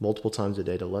multiple times a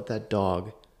day to let that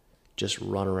dog just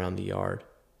run around the yard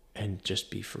and just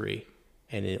be free.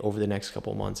 And over the next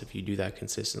couple of months, if you do that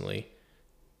consistently,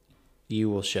 you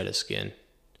will shed a skin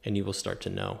and you will start to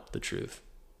know the truth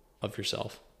of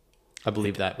yourself. I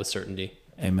believe that with certainty.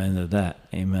 Amen to that.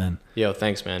 Amen. Yo,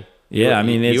 thanks, man. Yeah, I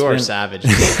mean, you are savage.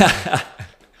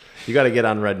 You got to get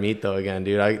on red meat though again,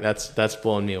 dude. That's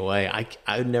blowing me away.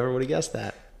 I never would have guessed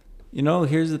that. You know,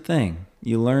 here's the thing.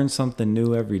 you learn something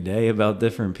new every day about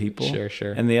different people.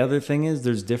 Sure. And the other thing is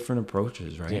there's different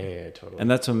approaches, right? Yeah, totally. And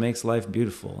that's what makes life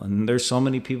beautiful. And there's so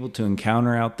many people to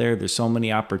encounter out there. There's so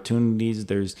many opportunities.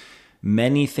 There's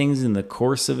many things in the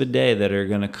course of a day that are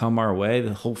going to come our way.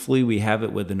 That hopefully we have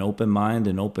it with an open mind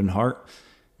and open heart.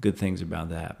 Good things are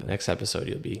bound to happen. Next episode,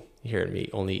 you'll be hearing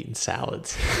me only eating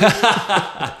salads.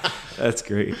 That's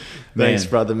great. Thanks, Man.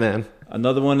 brother, man.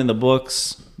 Another one in the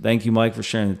books. Thank you, Mike, for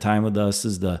sharing the time with us.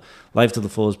 This is the Life to the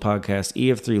Fullest podcast,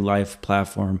 EF3 Life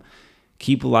platform.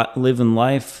 Keep living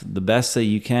life the best that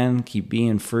you can. Keep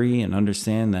being free and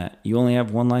understand that you only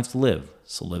have one life to live.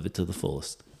 So live it to the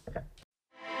fullest.